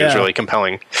was something that was really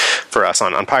compelling for us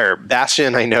on Pyre.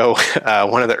 Bastion, I know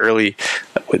one of the early,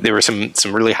 there were some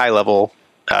really high level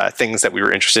things that we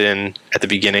were interested in at the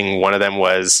beginning. One of them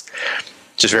was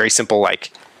just very simple,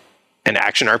 like an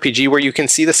action RPG where you can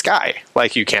see the sky.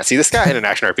 Like, you can't see the sky in an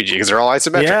action RPG because they're all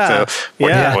isometric. So we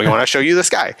want to show you the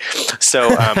sky. So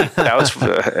that was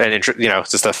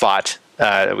just a thought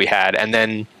that we had. And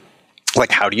then,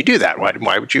 like, how do you do that?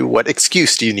 Why would you? What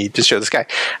excuse do you need to show the sky?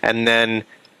 And then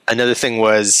another thing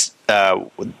was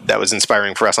that was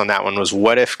inspiring for us on that one was,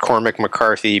 what if Cormac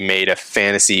McCarthy made a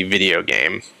fantasy video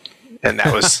game? And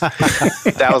that was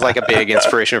like a big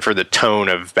inspiration for the tone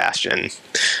of Bastion.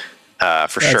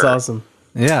 For sure. That's awesome.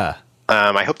 Yeah.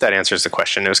 I hope that answers the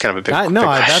question. It was kind of a big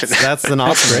question. That's an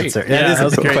awesome answer. Yeah, that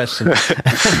is a good question.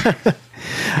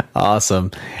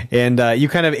 Awesome. And you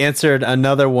kind of answered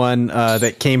another one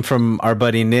that came from our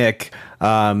buddy Nick,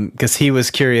 because he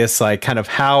was curious, like, kind of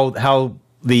how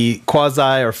the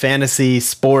quasi or fantasy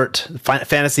sport,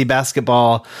 fantasy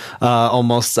basketball,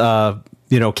 almost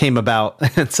came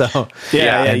about. And so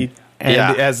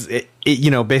as it,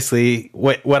 basically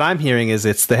what I'm hearing is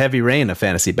it's the heavy rain of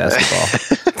fantasy basketball.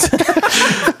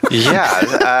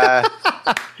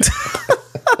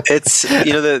 It's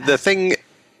the thing.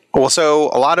 Well, so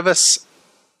a lot of us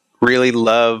really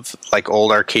love like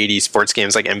old arcadey sports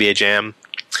games like NBA Jam.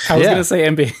 I was going to say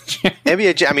NBA Jam.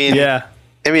 NBA Jam. I mean,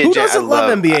 NBA Who Jam. doesn't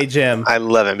love NBA Jam? I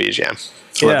love NBA Jam.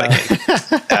 Love that game.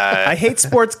 I hate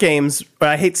sports games, but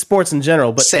I hate sports in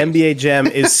general. But NBA Jam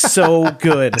is so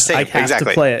good. I have to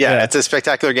play it. Yeah, it's a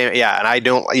spectacular game. Yeah, and I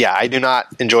do not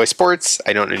enjoy sports.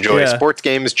 I don't enjoy sports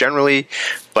games generally.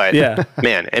 But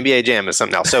man, NBA Jam is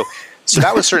something else. So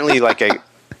that was certainly like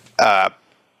at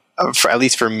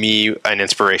least for me, an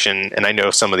inspiration. And I know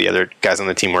some of the other guys on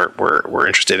the team were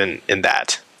interested in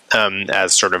that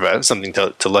as sort of something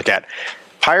to look at.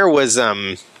 Pyre was.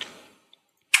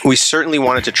 We certainly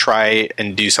wanted to try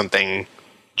and do something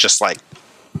just like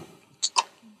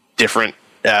different,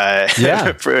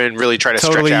 and really try to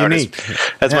totally stretch unique.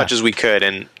 as much as we could.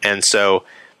 And so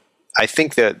I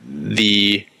think that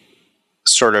the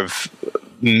sort of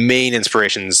main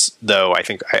inspirations, though, I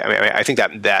think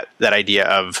that idea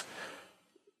of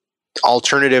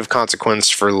alternative consequence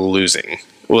for losing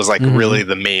was like really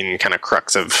the main kind of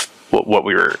crux of what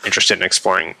we were interested in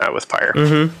exploring with Pyre.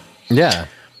 Yeah.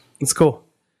 It's cool.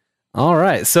 All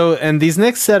right. So, and these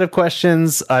next set of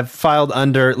questions I've filed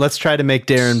under, let's try to make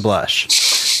Darren blush.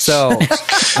 So,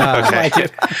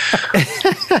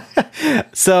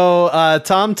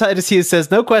 Tom Titus Hughes says,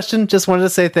 no question. Just wanted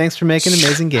to say thanks for making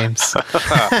amazing games.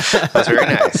 That's very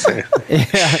nice.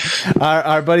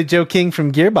 Our buddy Joe King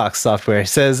from Gearbox Software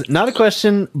says, not a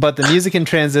question, but the music in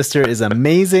Transistor is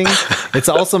amazing. It's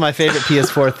also my favorite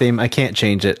PS4 theme. I can't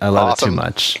change it. I love it too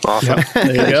much. Awesome.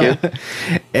 There you go.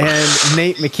 And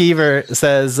Nate McKeever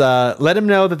says, let him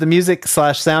know that the music /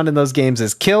 sound in those games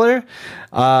is killer.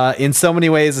 In so many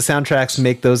ways, the soundtracks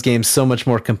make those games so much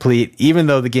more complete, even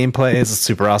though the gameplay is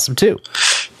super awesome too.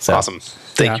 So, awesome.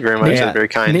 Thank you very much. That's very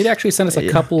kind. Nate actually sent us a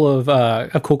couple of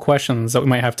cool questions that we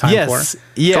might have time for.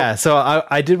 Yeah. So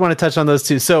I did want to touch on those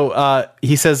too. So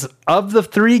he says, of the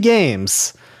 3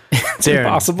 games, Darren,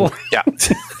 impossible. Yeah.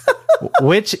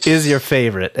 Which is your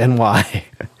favorite and why?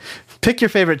 Pick your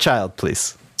favorite child,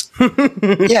 please.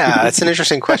 Yeah, it's an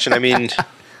interesting question. I mean,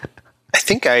 I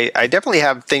think I definitely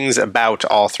have things about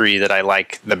all 3 that I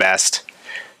like the best.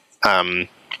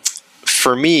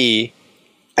 For me,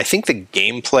 I think the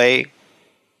gameplay,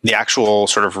 the actual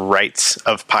sort of rights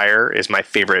of Pyre is my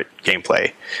favorite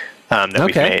gameplay that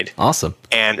we've made. Awesome.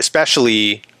 And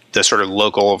especially the sort of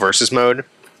local versus mode.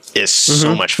 is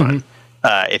so much fun.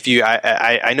 If you,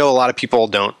 I know a lot of people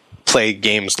don't play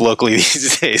games locally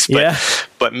these days,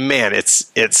 but man,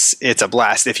 it's a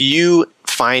blast. If you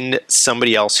find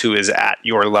somebody else who is at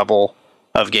your level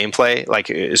of gameplay, like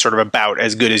sort of about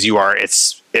as good as you are,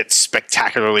 it's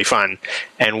spectacularly fun.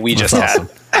 And we just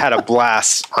had a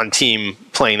blast on team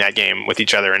playing that game with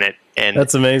each other in it. And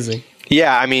that's amazing.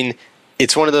 Yeah, I mean,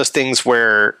 it's one of those things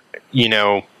where, you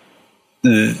know,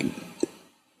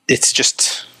 it's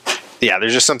just, yeah,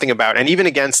 there's just something about, and even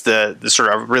against the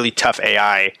sort of really tough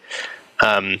AI,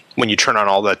 when you turn on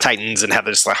all the Titans and have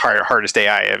this like hardest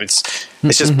AI, it's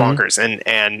just bonkers,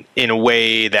 and in a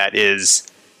way that is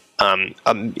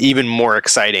even more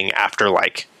exciting after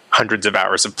like hundreds of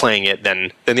hours of playing it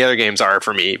than the other games are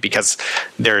for me, because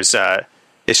there's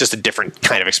it's just a different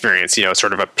kind of experience, you know,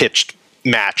 sort of a pitched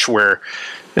match where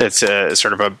it's a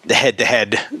sort of a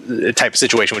head-to-head type of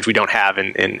situation, which we don't have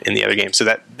in the other games. So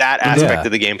that aspect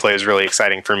of the gameplay is really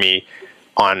exciting for me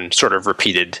on sort of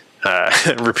repeated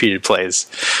plays.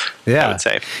 Yeah, I would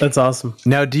say that's awesome.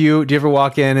 Now, do you ever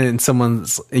walk in and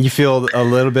you feel a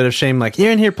little bit of shame, like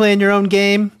you're in here playing your own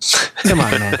game? Come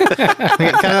on, man.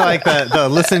 Kind of like the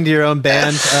listening to your own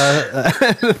band.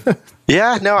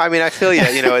 Yeah, no, I mean, I feel you.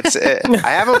 You know,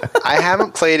 I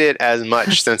haven't played it as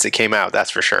much since it came out.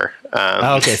 That's for sure.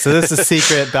 Okay, so this is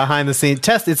secret behind the scenes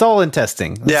test. It's all in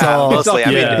testing. Mostly.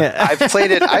 I mean, I've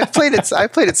played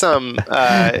it some.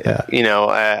 You know,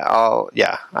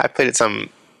 I played it some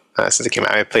since it came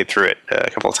out. I played through it a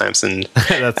couple of times, and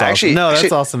that's awesome.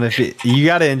 That's awesome. If you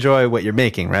got to enjoy what you're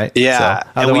making, right? Yeah. So,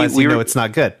 otherwise, you know it's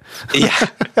not good. Yeah.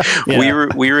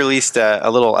 We released a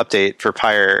little update for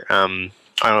Pyre.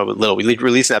 I don't know, little. We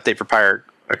released an update for Pyre.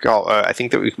 I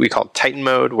think that we call it Titan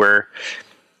mode, where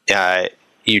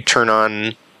you turn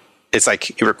on. It's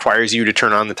like it requires you to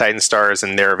turn on the Titan stars,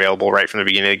 and they're available right from the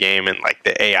beginning of the game. And like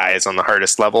the AI is on the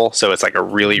hardest level, so it's like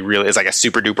it's like a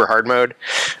super duper hard mode.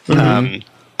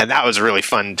 And that was really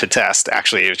fun to test.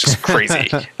 Actually, it was just crazy.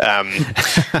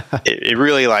 It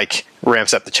really like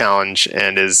ramps up the challenge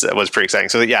and was pretty exciting.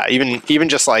 So yeah, even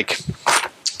just like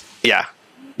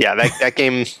that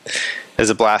game is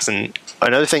a blast. And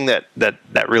another thing that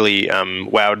really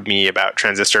wowed me about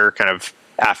Transistor, kind of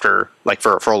after like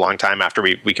for a long time after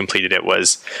we completed it,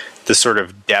 was the sort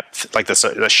of depth, like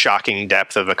the shocking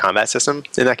depth of the combat system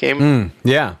in that game.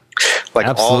 Yeah. Like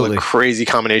absolutely. all the crazy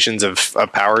combinations of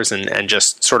powers and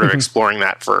just sort of exploring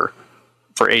that for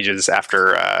ages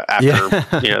after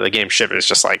you know, the game shipped. It's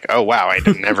just like, oh wow, I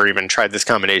never even tried this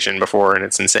combination before, and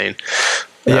it's insane.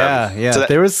 Yeah. So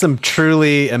there was some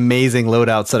truly amazing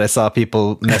loadouts that I saw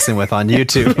people messing with on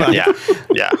YouTube.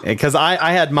 Yeah. Because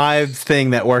I had my thing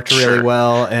that worked really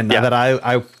well and that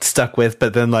I stuck with,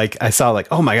 but then like I saw like,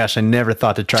 oh my gosh, I never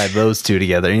thought to try those two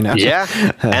together. You know? Yeah.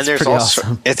 And there's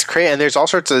also it's crazy, and there's all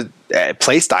sorts of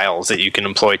play styles that you can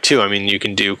employ too. I mean, you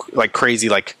can do like crazy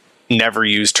like never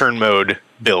use turn mode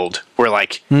build where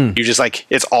like you just like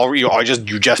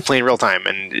you just play in real time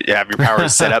and you have your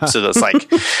powers set up so that's like,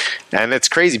 and it's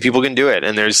crazy, people can do it,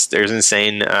 and there's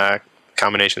insane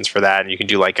combinations for that, and you can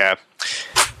do like a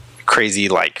crazy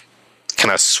like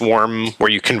kind of swarm where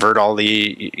you convert all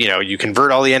the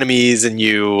enemies, and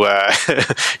you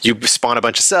you spawn a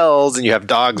bunch of cells, and you have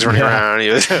dogs running around,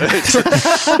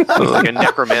 like a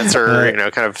necromancer, you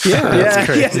know, kind of that's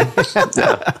crazy.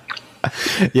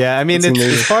 Yeah, I mean,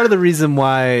 it's part of the reason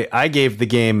why I gave the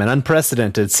game an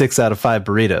unprecedented 6 out of 5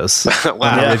 burritos when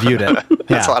I reviewed it.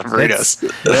 That's a lot of burritos.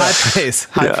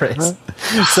 High praise.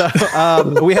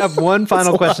 So we have one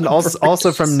final question,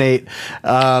 also from Nate.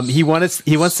 He wants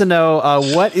to know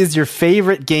what is your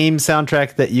favorite game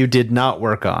soundtrack that you did not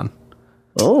work on?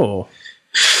 Oh.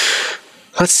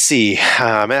 Let's see.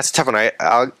 Man, that's a tough one.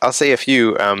 I'll say a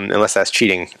few, unless that's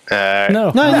cheating.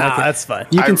 No, that's fine.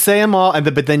 You can say them all,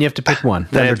 but then you have to pick one.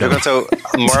 So,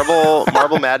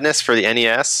 Marble Madness for the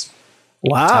NES.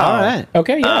 Wow. All right.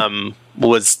 Okay. Yeah.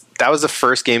 Was the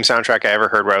first game soundtrack I ever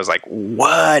heard where I was like,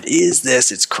 "What is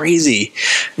this? It's crazy."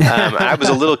 I was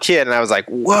a little kid, and I was like,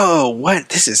 "Whoa, what?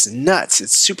 This is nuts!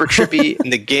 It's super trippy."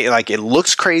 And the game, like, it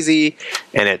looks crazy,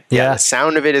 and the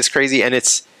sound of it is crazy, and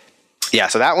it's. Yeah,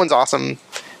 so that one's awesome.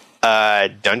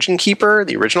 Dungeon Keeper,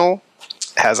 the original,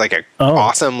 has like a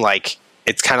awesome, like,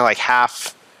 it's kind of like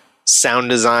half sound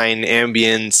design,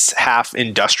 ambience, half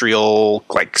industrial,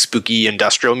 like spooky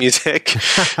industrial music.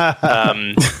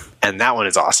 And that one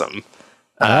is awesome.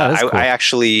 Cool. I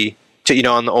actually,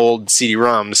 on the old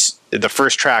CD-ROMs, the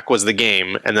first track was the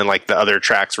game, and then like the other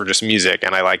tracks were just music,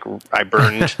 and I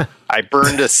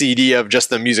burned a CD of just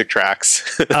the music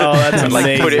tracks. Oh, that's and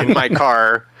amazing. like put it in my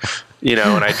car.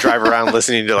 and I drive around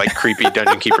listening to like creepy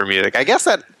Dungeon Keeper music. I guess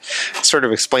that sort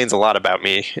of explains a lot about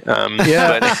me.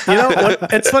 Yeah,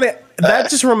 but it's funny. That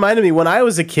just reminded me when I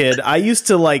was a kid. I used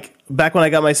to like back when I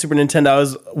got my Super Nintendo. I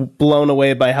was blown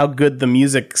away by how good the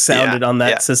music sounded on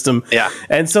that system. Yeah,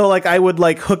 and so like I would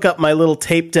like hook up my little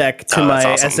tape deck to my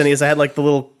SNES. I had like the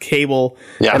little cable,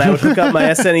 and I would hook up my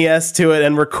SNES to it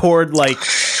and record like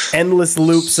endless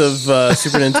loops of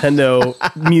Super Nintendo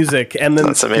music, and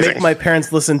then make my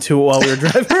parents listen to it while we were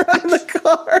driving around in the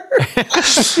car.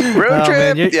 Road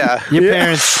trip. Man, your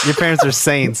parents are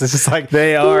saints. It's just like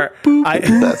they are.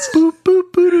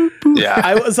 Yeah,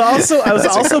 I was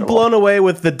also blown away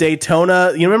with the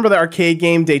Daytona. You remember the arcade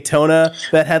game Daytona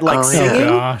that had like singing?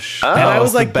 Gosh. And I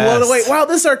was like blown away. Wow,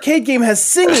 this arcade game has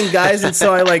singing, guys! And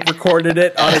so I like recorded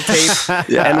it on a tape,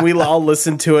 and we all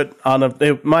listened to it on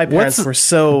a. My parents were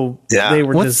so they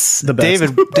were just the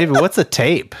best. David, what's a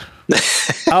tape?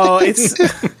 Oh, it's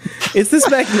this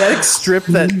magnetic strip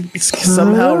that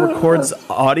somehow records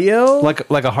audio, like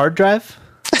a hard drive.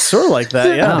 Sort of like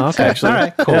that, yeah. Oh, okay. Actually. All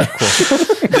right, cool.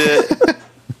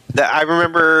 I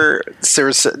remember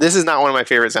this is not one of my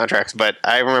favorite soundtracks, but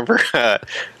I remember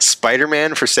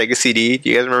Spider-Man for Sega CD. Do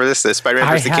you guys remember this? The Spider-Man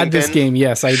I vs. the Kingpin? had this game.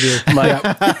 Yes, I do.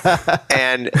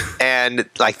 and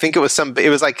I think it was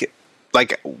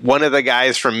like one of the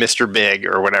guys from Mr. Big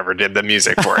or whatever did the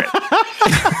music for it.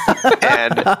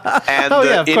 and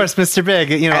of course, Mr.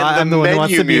 Big. I'm the one who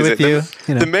wants to be with you.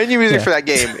 The menu music for that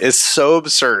game is so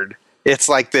absurd. It's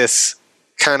like this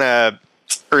kind of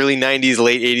early 90s,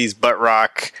 late 80s butt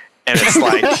rock, and it's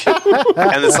like,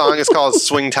 and the song is called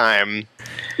Swing Time.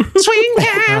 Swing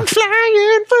time,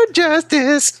 flying for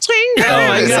justice. Swing time. Oh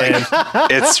my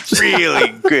God. It's really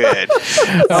good.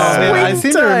 I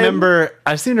seem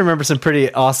to remember some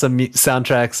pretty awesome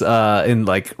soundtracks in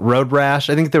like Road Rash.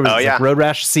 I think there was like Road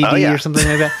Rash CD or something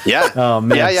like that. Yeah. Oh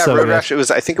man. Yeah. So Road good. Rash.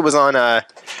 I think it was on.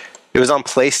 It was on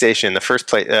PlayStation. The first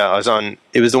play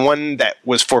it was the one that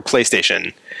was for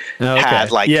PlayStation. Oh, okay.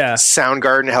 Had like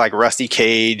Soundgarden, had like Rusty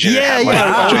Cage.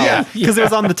 And because it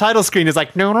was on the title screen. It's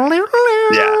like yeah.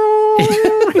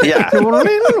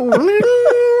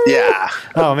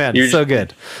 Oh man, so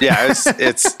good. Yeah,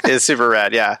 it's super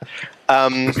rad. Yeah.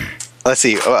 Let's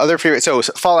see. Other favorite. So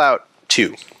Fallout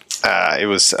 2. It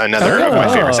was another of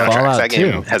my favorite soundtracks. Fallout That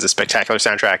game 2 has a spectacular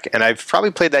soundtrack, and I've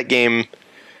probably played that game,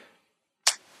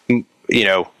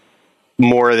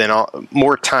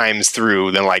 more times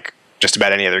through than like just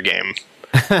about any other game.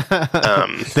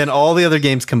 Than all the other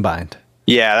games combined.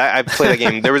 Yeah, I played that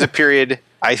game. There was a period,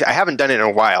 I haven't done it in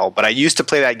a while, but I used to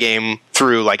play that game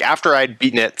through, like, after I'd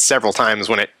beaten it several times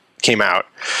when it came out.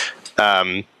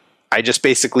 I just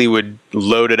basically would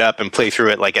load it up and play through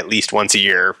it like at least once a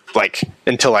year, like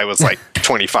until I was like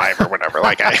 25 or whatever.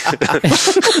 Like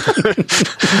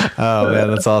oh man,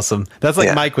 that's awesome. That's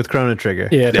like Mike with Chrono Trigger.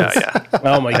 Yeah.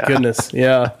 Oh my goodness.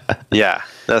 Yeah. Yeah.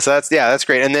 That's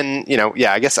great. And then,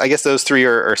 I guess those three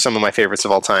are some of my favorites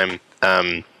of all time.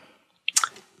 There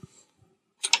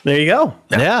you go.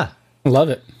 Yeah. Love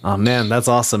it. Oh man, that's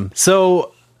awesome.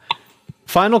 So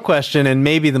final question, and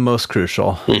maybe the most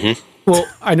crucial. Mm-hmm. Well,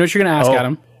 I know what you're going to ask,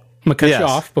 Adam. I'm going to cut you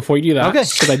off before you do that. Okay.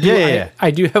 Because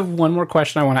I do have one more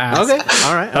question I want to ask. Okay.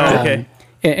 All right. Okay.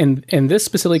 And this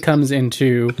specifically comes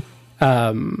into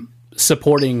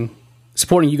supporting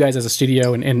you guys as a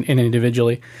studio and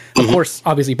individually. Of course,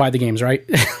 obviously buy the games, right?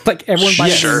 Like everyone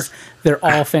buys the games. They're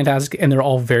all fantastic and they're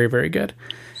all very, very good.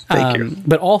 Thank you.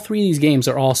 But all three of these games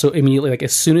are also immediately, like,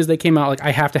 as soon as they came out, like,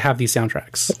 I have to have these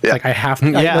soundtracks. Yeah. Like, I have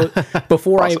to.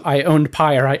 Before awesome. I owned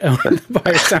Pyre, I owned the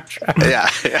Pyre soundtrack. Yeah.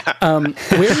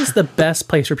 Where is the best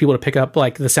place for people to pick up,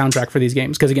 like, the soundtrack for these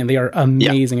games? Because, again, they are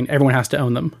amazing and everyone has to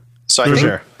own them. So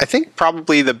I think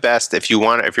probably the best, if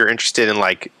you're interested in,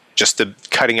 like, just the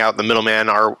cutting out the middleman,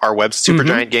 our web,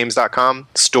 supergiantgames.com,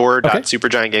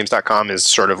 store.supergiantgames.com is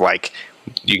sort of like,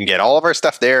 you can get all of our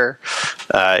stuff there.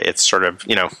 It's sort of,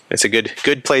 it's a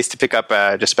good place to pick up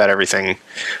just about everything,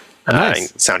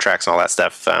 nice. Soundtracks and all that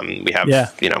stuff. We have,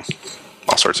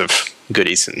 all sorts of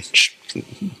goodies and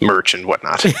merch and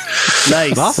whatnot.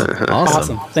 Nice.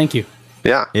 Awesome. Thank you.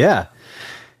 Yeah.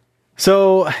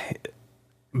 So,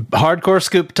 hardcore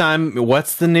scoop time.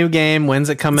 What's the new game? When's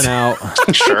it coming out?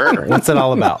 Sure. What's it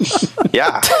all about?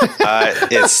 Yeah.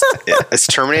 It's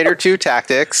Terminator 2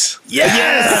 Tactics.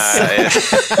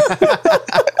 Yes.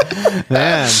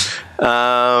 Man.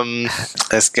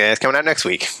 It's coming out next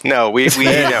week. No, we're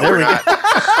not.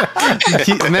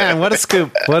 Man, what a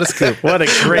scoop. What a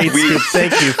great scoop.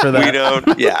 Thank you for that.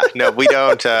 We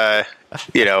don't,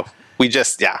 we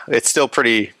just it's still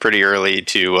pretty early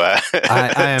to I to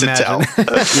imagine. tell.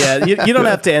 Yeah, you don't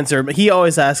have to answer. He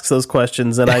always asks those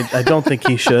questions, and I don't think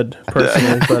he should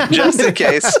personally. But just in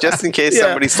case Yeah.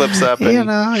 somebody slips up and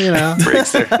you know.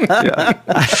 breaks their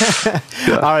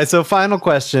All right, so final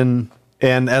question,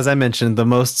 and as I mentioned, the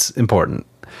most important.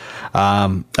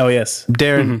 oh yes,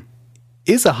 Darren,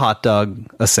 is a hot dog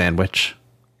a sandwich?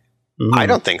 I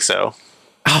don't think so.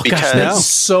 Oh Because- gosh, that's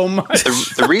so much.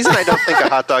 The reason I don't think a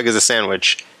hot dog is a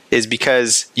sandwich is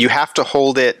because you have to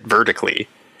hold it vertically.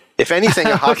 If anything,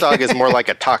 a hot dog is more like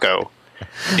a taco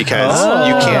because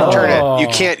you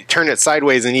can't turn it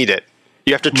sideways and eat it.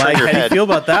 You have to turn Mike, your how do you head. feel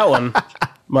about that one,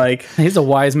 Mike? He's a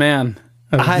wise man.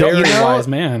 A very wise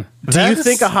man. Do you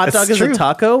think a hot dog is a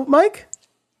taco, Mike?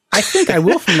 I think I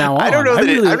will from now on. I don't know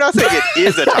that I'm not saying it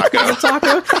is a taco.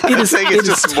 taco. It I'm is saying it it's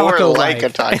is just more like taco-like. a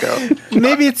taco.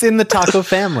 Maybe it's in the taco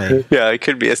family. Yeah, it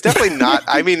could be. It's definitely not.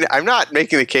 I mean, I'm not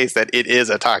making the case that it is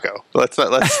a taco. Let's be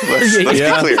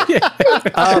clear.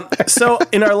 So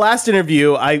in our last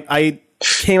interview, I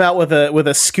came out with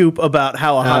a scoop about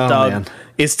how a hot Oh, dog man.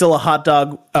 is still a hot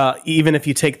dog, even if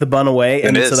you take the bun away,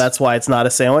 and It so is. that's why it's not a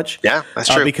sandwich. Yeah, that's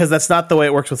true. Because that's not the way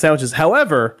it works with sandwiches.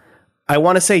 However, I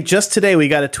want to say just today we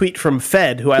got a tweet from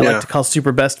Fed, who I Yeah. like to call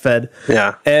Super Best Fed.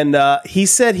 Yeah. And he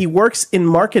said he works in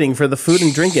marketing for the food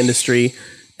and drink industry,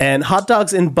 and hot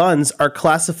dogs and buns are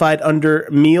classified under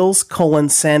meals,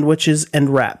 sandwiches, and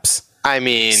wraps. I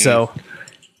mean, So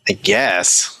I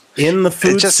guess. in the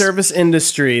food just- service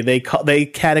industry, they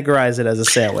categorize it as a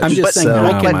sandwich. I'm just saying. so-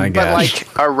 Mike, Oh my But gosh. like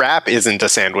a wrap isn't a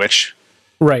sandwich.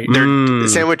 right. They're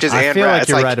sandwiches I and feel wrap. like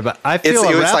you're right about. I feel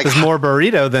a wrap is more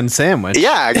burrito than sandwich.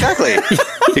 Yeah, exactly.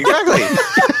 Exactly.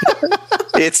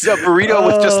 It's a burrito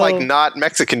with just like not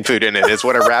Mexican food in it is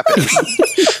what a wrap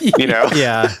is. You know?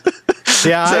 Yeah.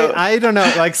 Yeah, So- I don't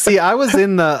know. Like, see, I was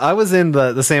in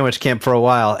the sandwich camp for a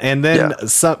while, and then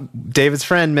David's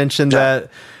friend mentioned that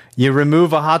you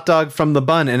remove a hot dog from the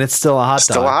bun, and it's still a hot dog.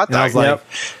 Still a hot And I dog. was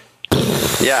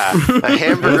like, Yeah. A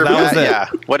hamburger That was pat, it. yeah.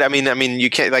 What I mean you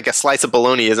can't like a slice of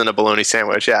bologna isn't a bologna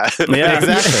sandwich, yeah. yeah,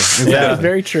 exactly. Yeah.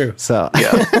 Very true. So,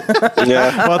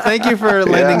 Yeah. well, thank you for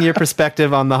lending your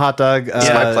perspective on the hot dog. my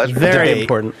pleasure. very debate.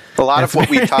 important. A lot of what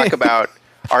we talk about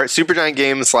are Supergiant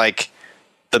Games like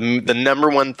the number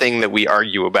one thing that we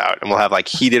argue about, and we'll have like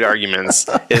heated arguments,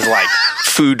 is like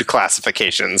food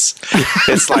classifications.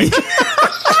 It's like,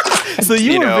 So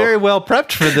you, You were know- very well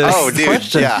prepped for this. oh, dude,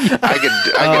 question. yeah,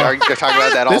 I could talk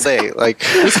about that all day. Like,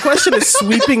 This question is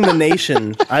sweeping the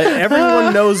nation.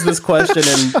 Everyone knows this question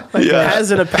and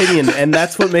has an opinion, and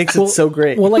that's what makes it so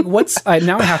great. Well, like,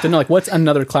 now I have to know, like, what's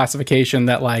another classification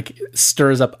that like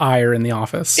stirs up ire in the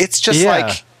office? it's just Yeah.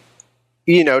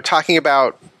 like, talking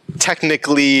about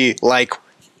technically like,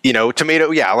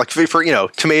 tomato. Yeah, like for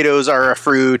tomatoes are a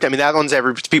fruit. I mean, that one's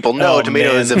people know Oh,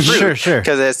 tomato man. is a fruit, Sure.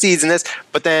 because it has seeds in this.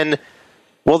 But then,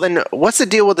 what's the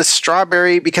deal with the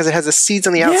strawberry because it has the seeds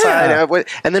on the outside? Yeah.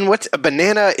 And then what's a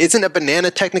banana? Isn't a banana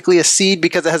technically a seed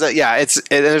because it has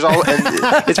there's all and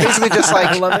it's basically just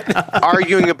like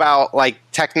arguing about like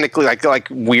technically like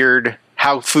weird.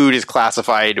 How food is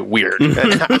classified weird.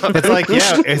 It's like,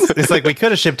 it's like we could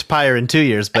have shipped Pyre in 2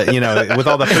 years, but with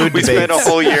all the food We spent a debates.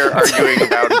 whole year arguing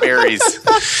about berries.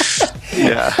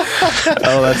 Yeah.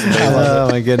 Oh, that's amazing. Oh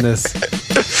my goodness.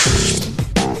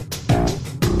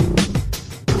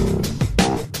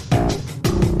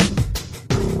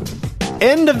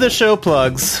 End of the show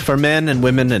plugs for men and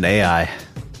women and AI.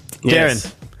 Yes.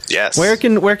 Darren, Yes. where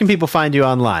can people find you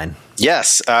online?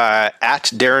 Yes. At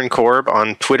Darren Korb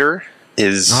on Twitter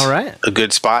is All right. a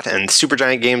good spot, and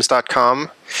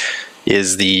supergiantgames.com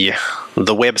is the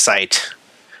website.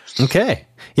 Okay.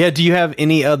 Yeah. Do you have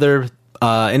any other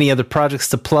projects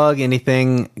to plug?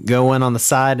 Anything going on the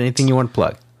side? Anything you want to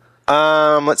plug?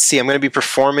 Let's see. I'm going to be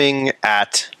performing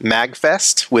at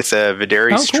MagFest with a Videri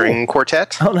cool. string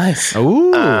quartet. Oh, nice.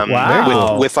 Ooh.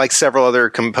 Wow. With like several other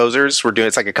composers.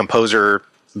 It's like a composer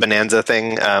bonanza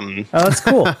thing. Oh, that's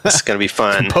cool. It's going to be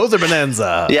fun. Poser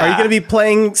Bonanza. Yeah. Are you going to be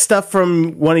playing stuff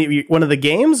from one of the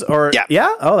games, or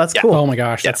Yeah. Oh, that's Yeah. cool. oh my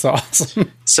gosh, that's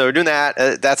awesome. So we're doing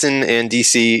that. That's in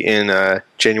DC in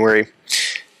January.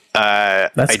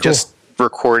 That's I cool. just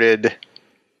recorded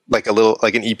like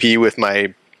an EP with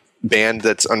my band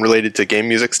that's unrelated to game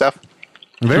music stuff.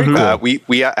 Very cool.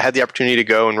 We had the opportunity to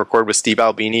go and record with Steve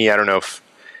Albini. I don't know if.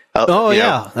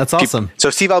 That's awesome. So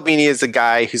Steve Albini is the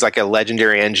guy who's like a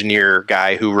legendary engineer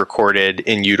guy who recorded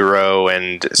In Utero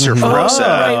and Surferosa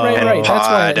right. and That's why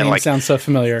Pod that and name like sounds so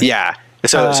familiar. yeah.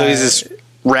 So he's this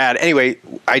rad. Anyway,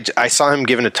 I saw him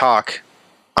giving a talk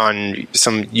on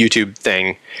some YouTube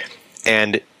thing,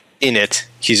 and in it.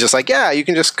 He's just like, yeah, you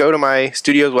can just go to my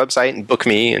studio's website and book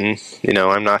me, and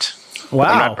I'm not.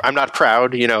 Wow. I'm not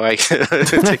proud, I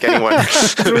take anyone.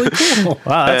 That's really cool.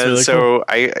 Wow, that's really so cool.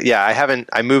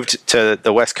 I moved to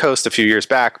the West Coast a few years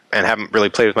back and haven't really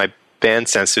played with my band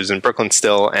since. It was in Brooklyn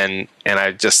still, and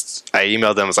I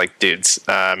emailed them. I was like, dudes,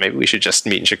 maybe we should just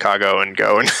meet in Chicago and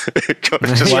go and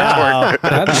just Wow. record.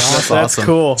 That's awesome.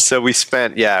 cool. So we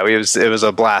spent, it was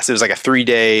a blast. It was like a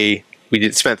 3-day.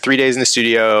 Spent 3 days in the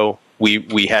studio. We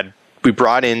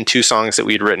brought in 2 songs that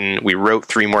we'd written. We wrote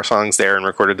 3 more songs there and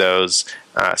recorded those.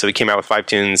 So we came out with 5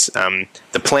 tunes.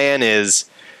 The plan is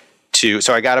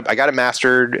so I got it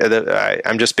mastered.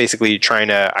 I'm just basically trying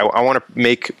to. I want to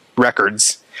make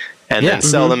records and then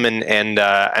sell them and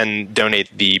donate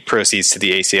the proceeds to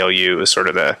the ACLU is sort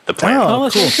of the plan. Oh,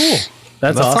 cool.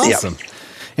 That's awesome.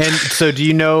 And so, do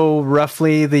you know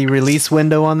roughly the release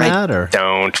window on that, or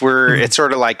don't? It's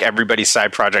sort of like everybody's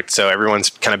side project, so everyone's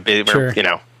kind of busy. Sure.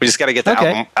 We just got to get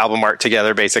the album art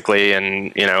together, basically,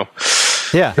 and yeah,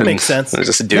 That makes sense.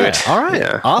 just do it. All right,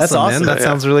 Yeah. awesome, That's awesome. man. That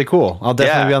sounds really cool. I'll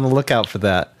definitely be on the lookout for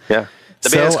that. Yeah. The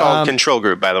So, band's called Control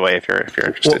Group, by the way, if you're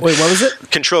interested. Wait, what was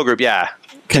it? Control Group, yeah.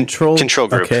 Control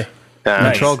Group. Okay.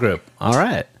 Nice. Control Group. All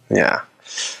right. Yeah.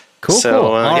 Cool.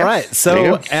 So, All right. there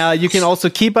you So you can also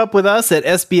keep up with us at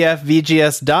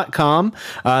sbfvgs.com.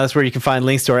 That's where you can find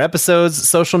links to our episodes,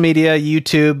 social media,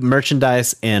 YouTube,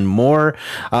 merchandise, and more.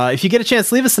 If you get a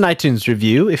chance, leave us an iTunes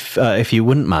review if you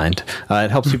wouldn't mind. It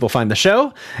helps people find the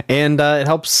show, and it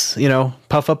helps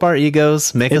puff up our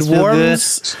egos, make us feel good.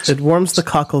 It warms the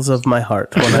cockles of my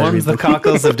heart. When Warms the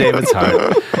cockles of David's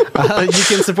heart. You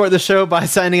can support the show by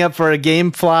signing up for a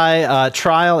GameFly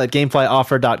trial at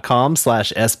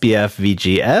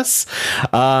gameflyoffer.com/SBFVGS.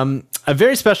 A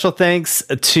very special thanks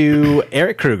to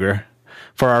Eric Kruger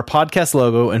for our podcast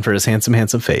logo and for his handsome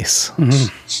face.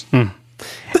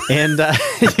 And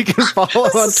you can follow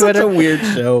us on Twitter. Such a weird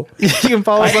show. You can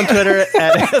follow us on Twitter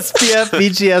at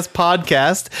SPFVGS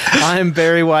Podcast. I'm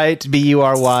Barry White,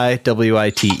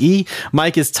 BURYWITE.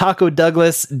 Mike is Taco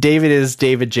Douglas. David is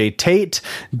David J. Tate.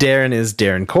 Darren is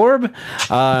Darren Korb.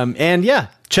 And yeah,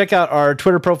 check out our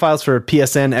Twitter profiles for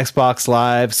PSN, Xbox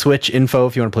Live, Switch info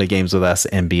if you want to play games with us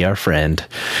and be our friend.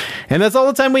 And that's all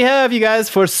the time we have, you guys,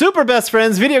 for Super Best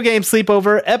Friends Video Game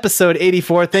Sleepover, episode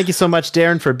 84. Thank you so much,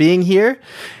 Darren, for being here.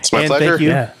 It's my and pleasure. Thank you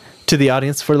Yeah. to the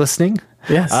audience for listening.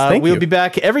 Yes, thank we'll you. be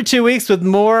back every 2 weeks with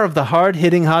more of the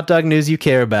hard-hitting hot dog news you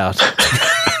care about.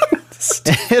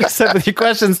 Hit us up with your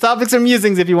questions, topics, or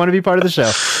musings if you want to be part of the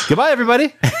show. Goodbye,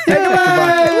 everybody.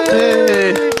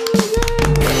 Goodbye.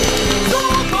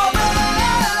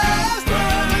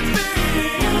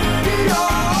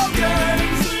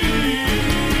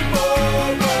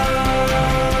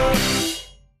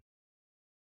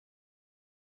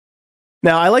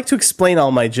 Now, I like to explain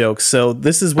all my jokes, so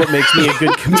this is what makes me a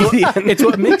good comedian. It's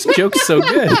what makes jokes so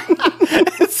good.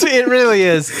 It really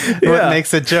is what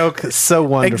makes a joke so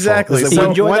wonderful. Exactly. Is So that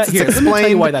enjoy once that it's here. Let me tell you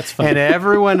explained why that's funny. and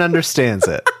everyone understands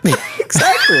it.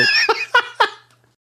 Exactly.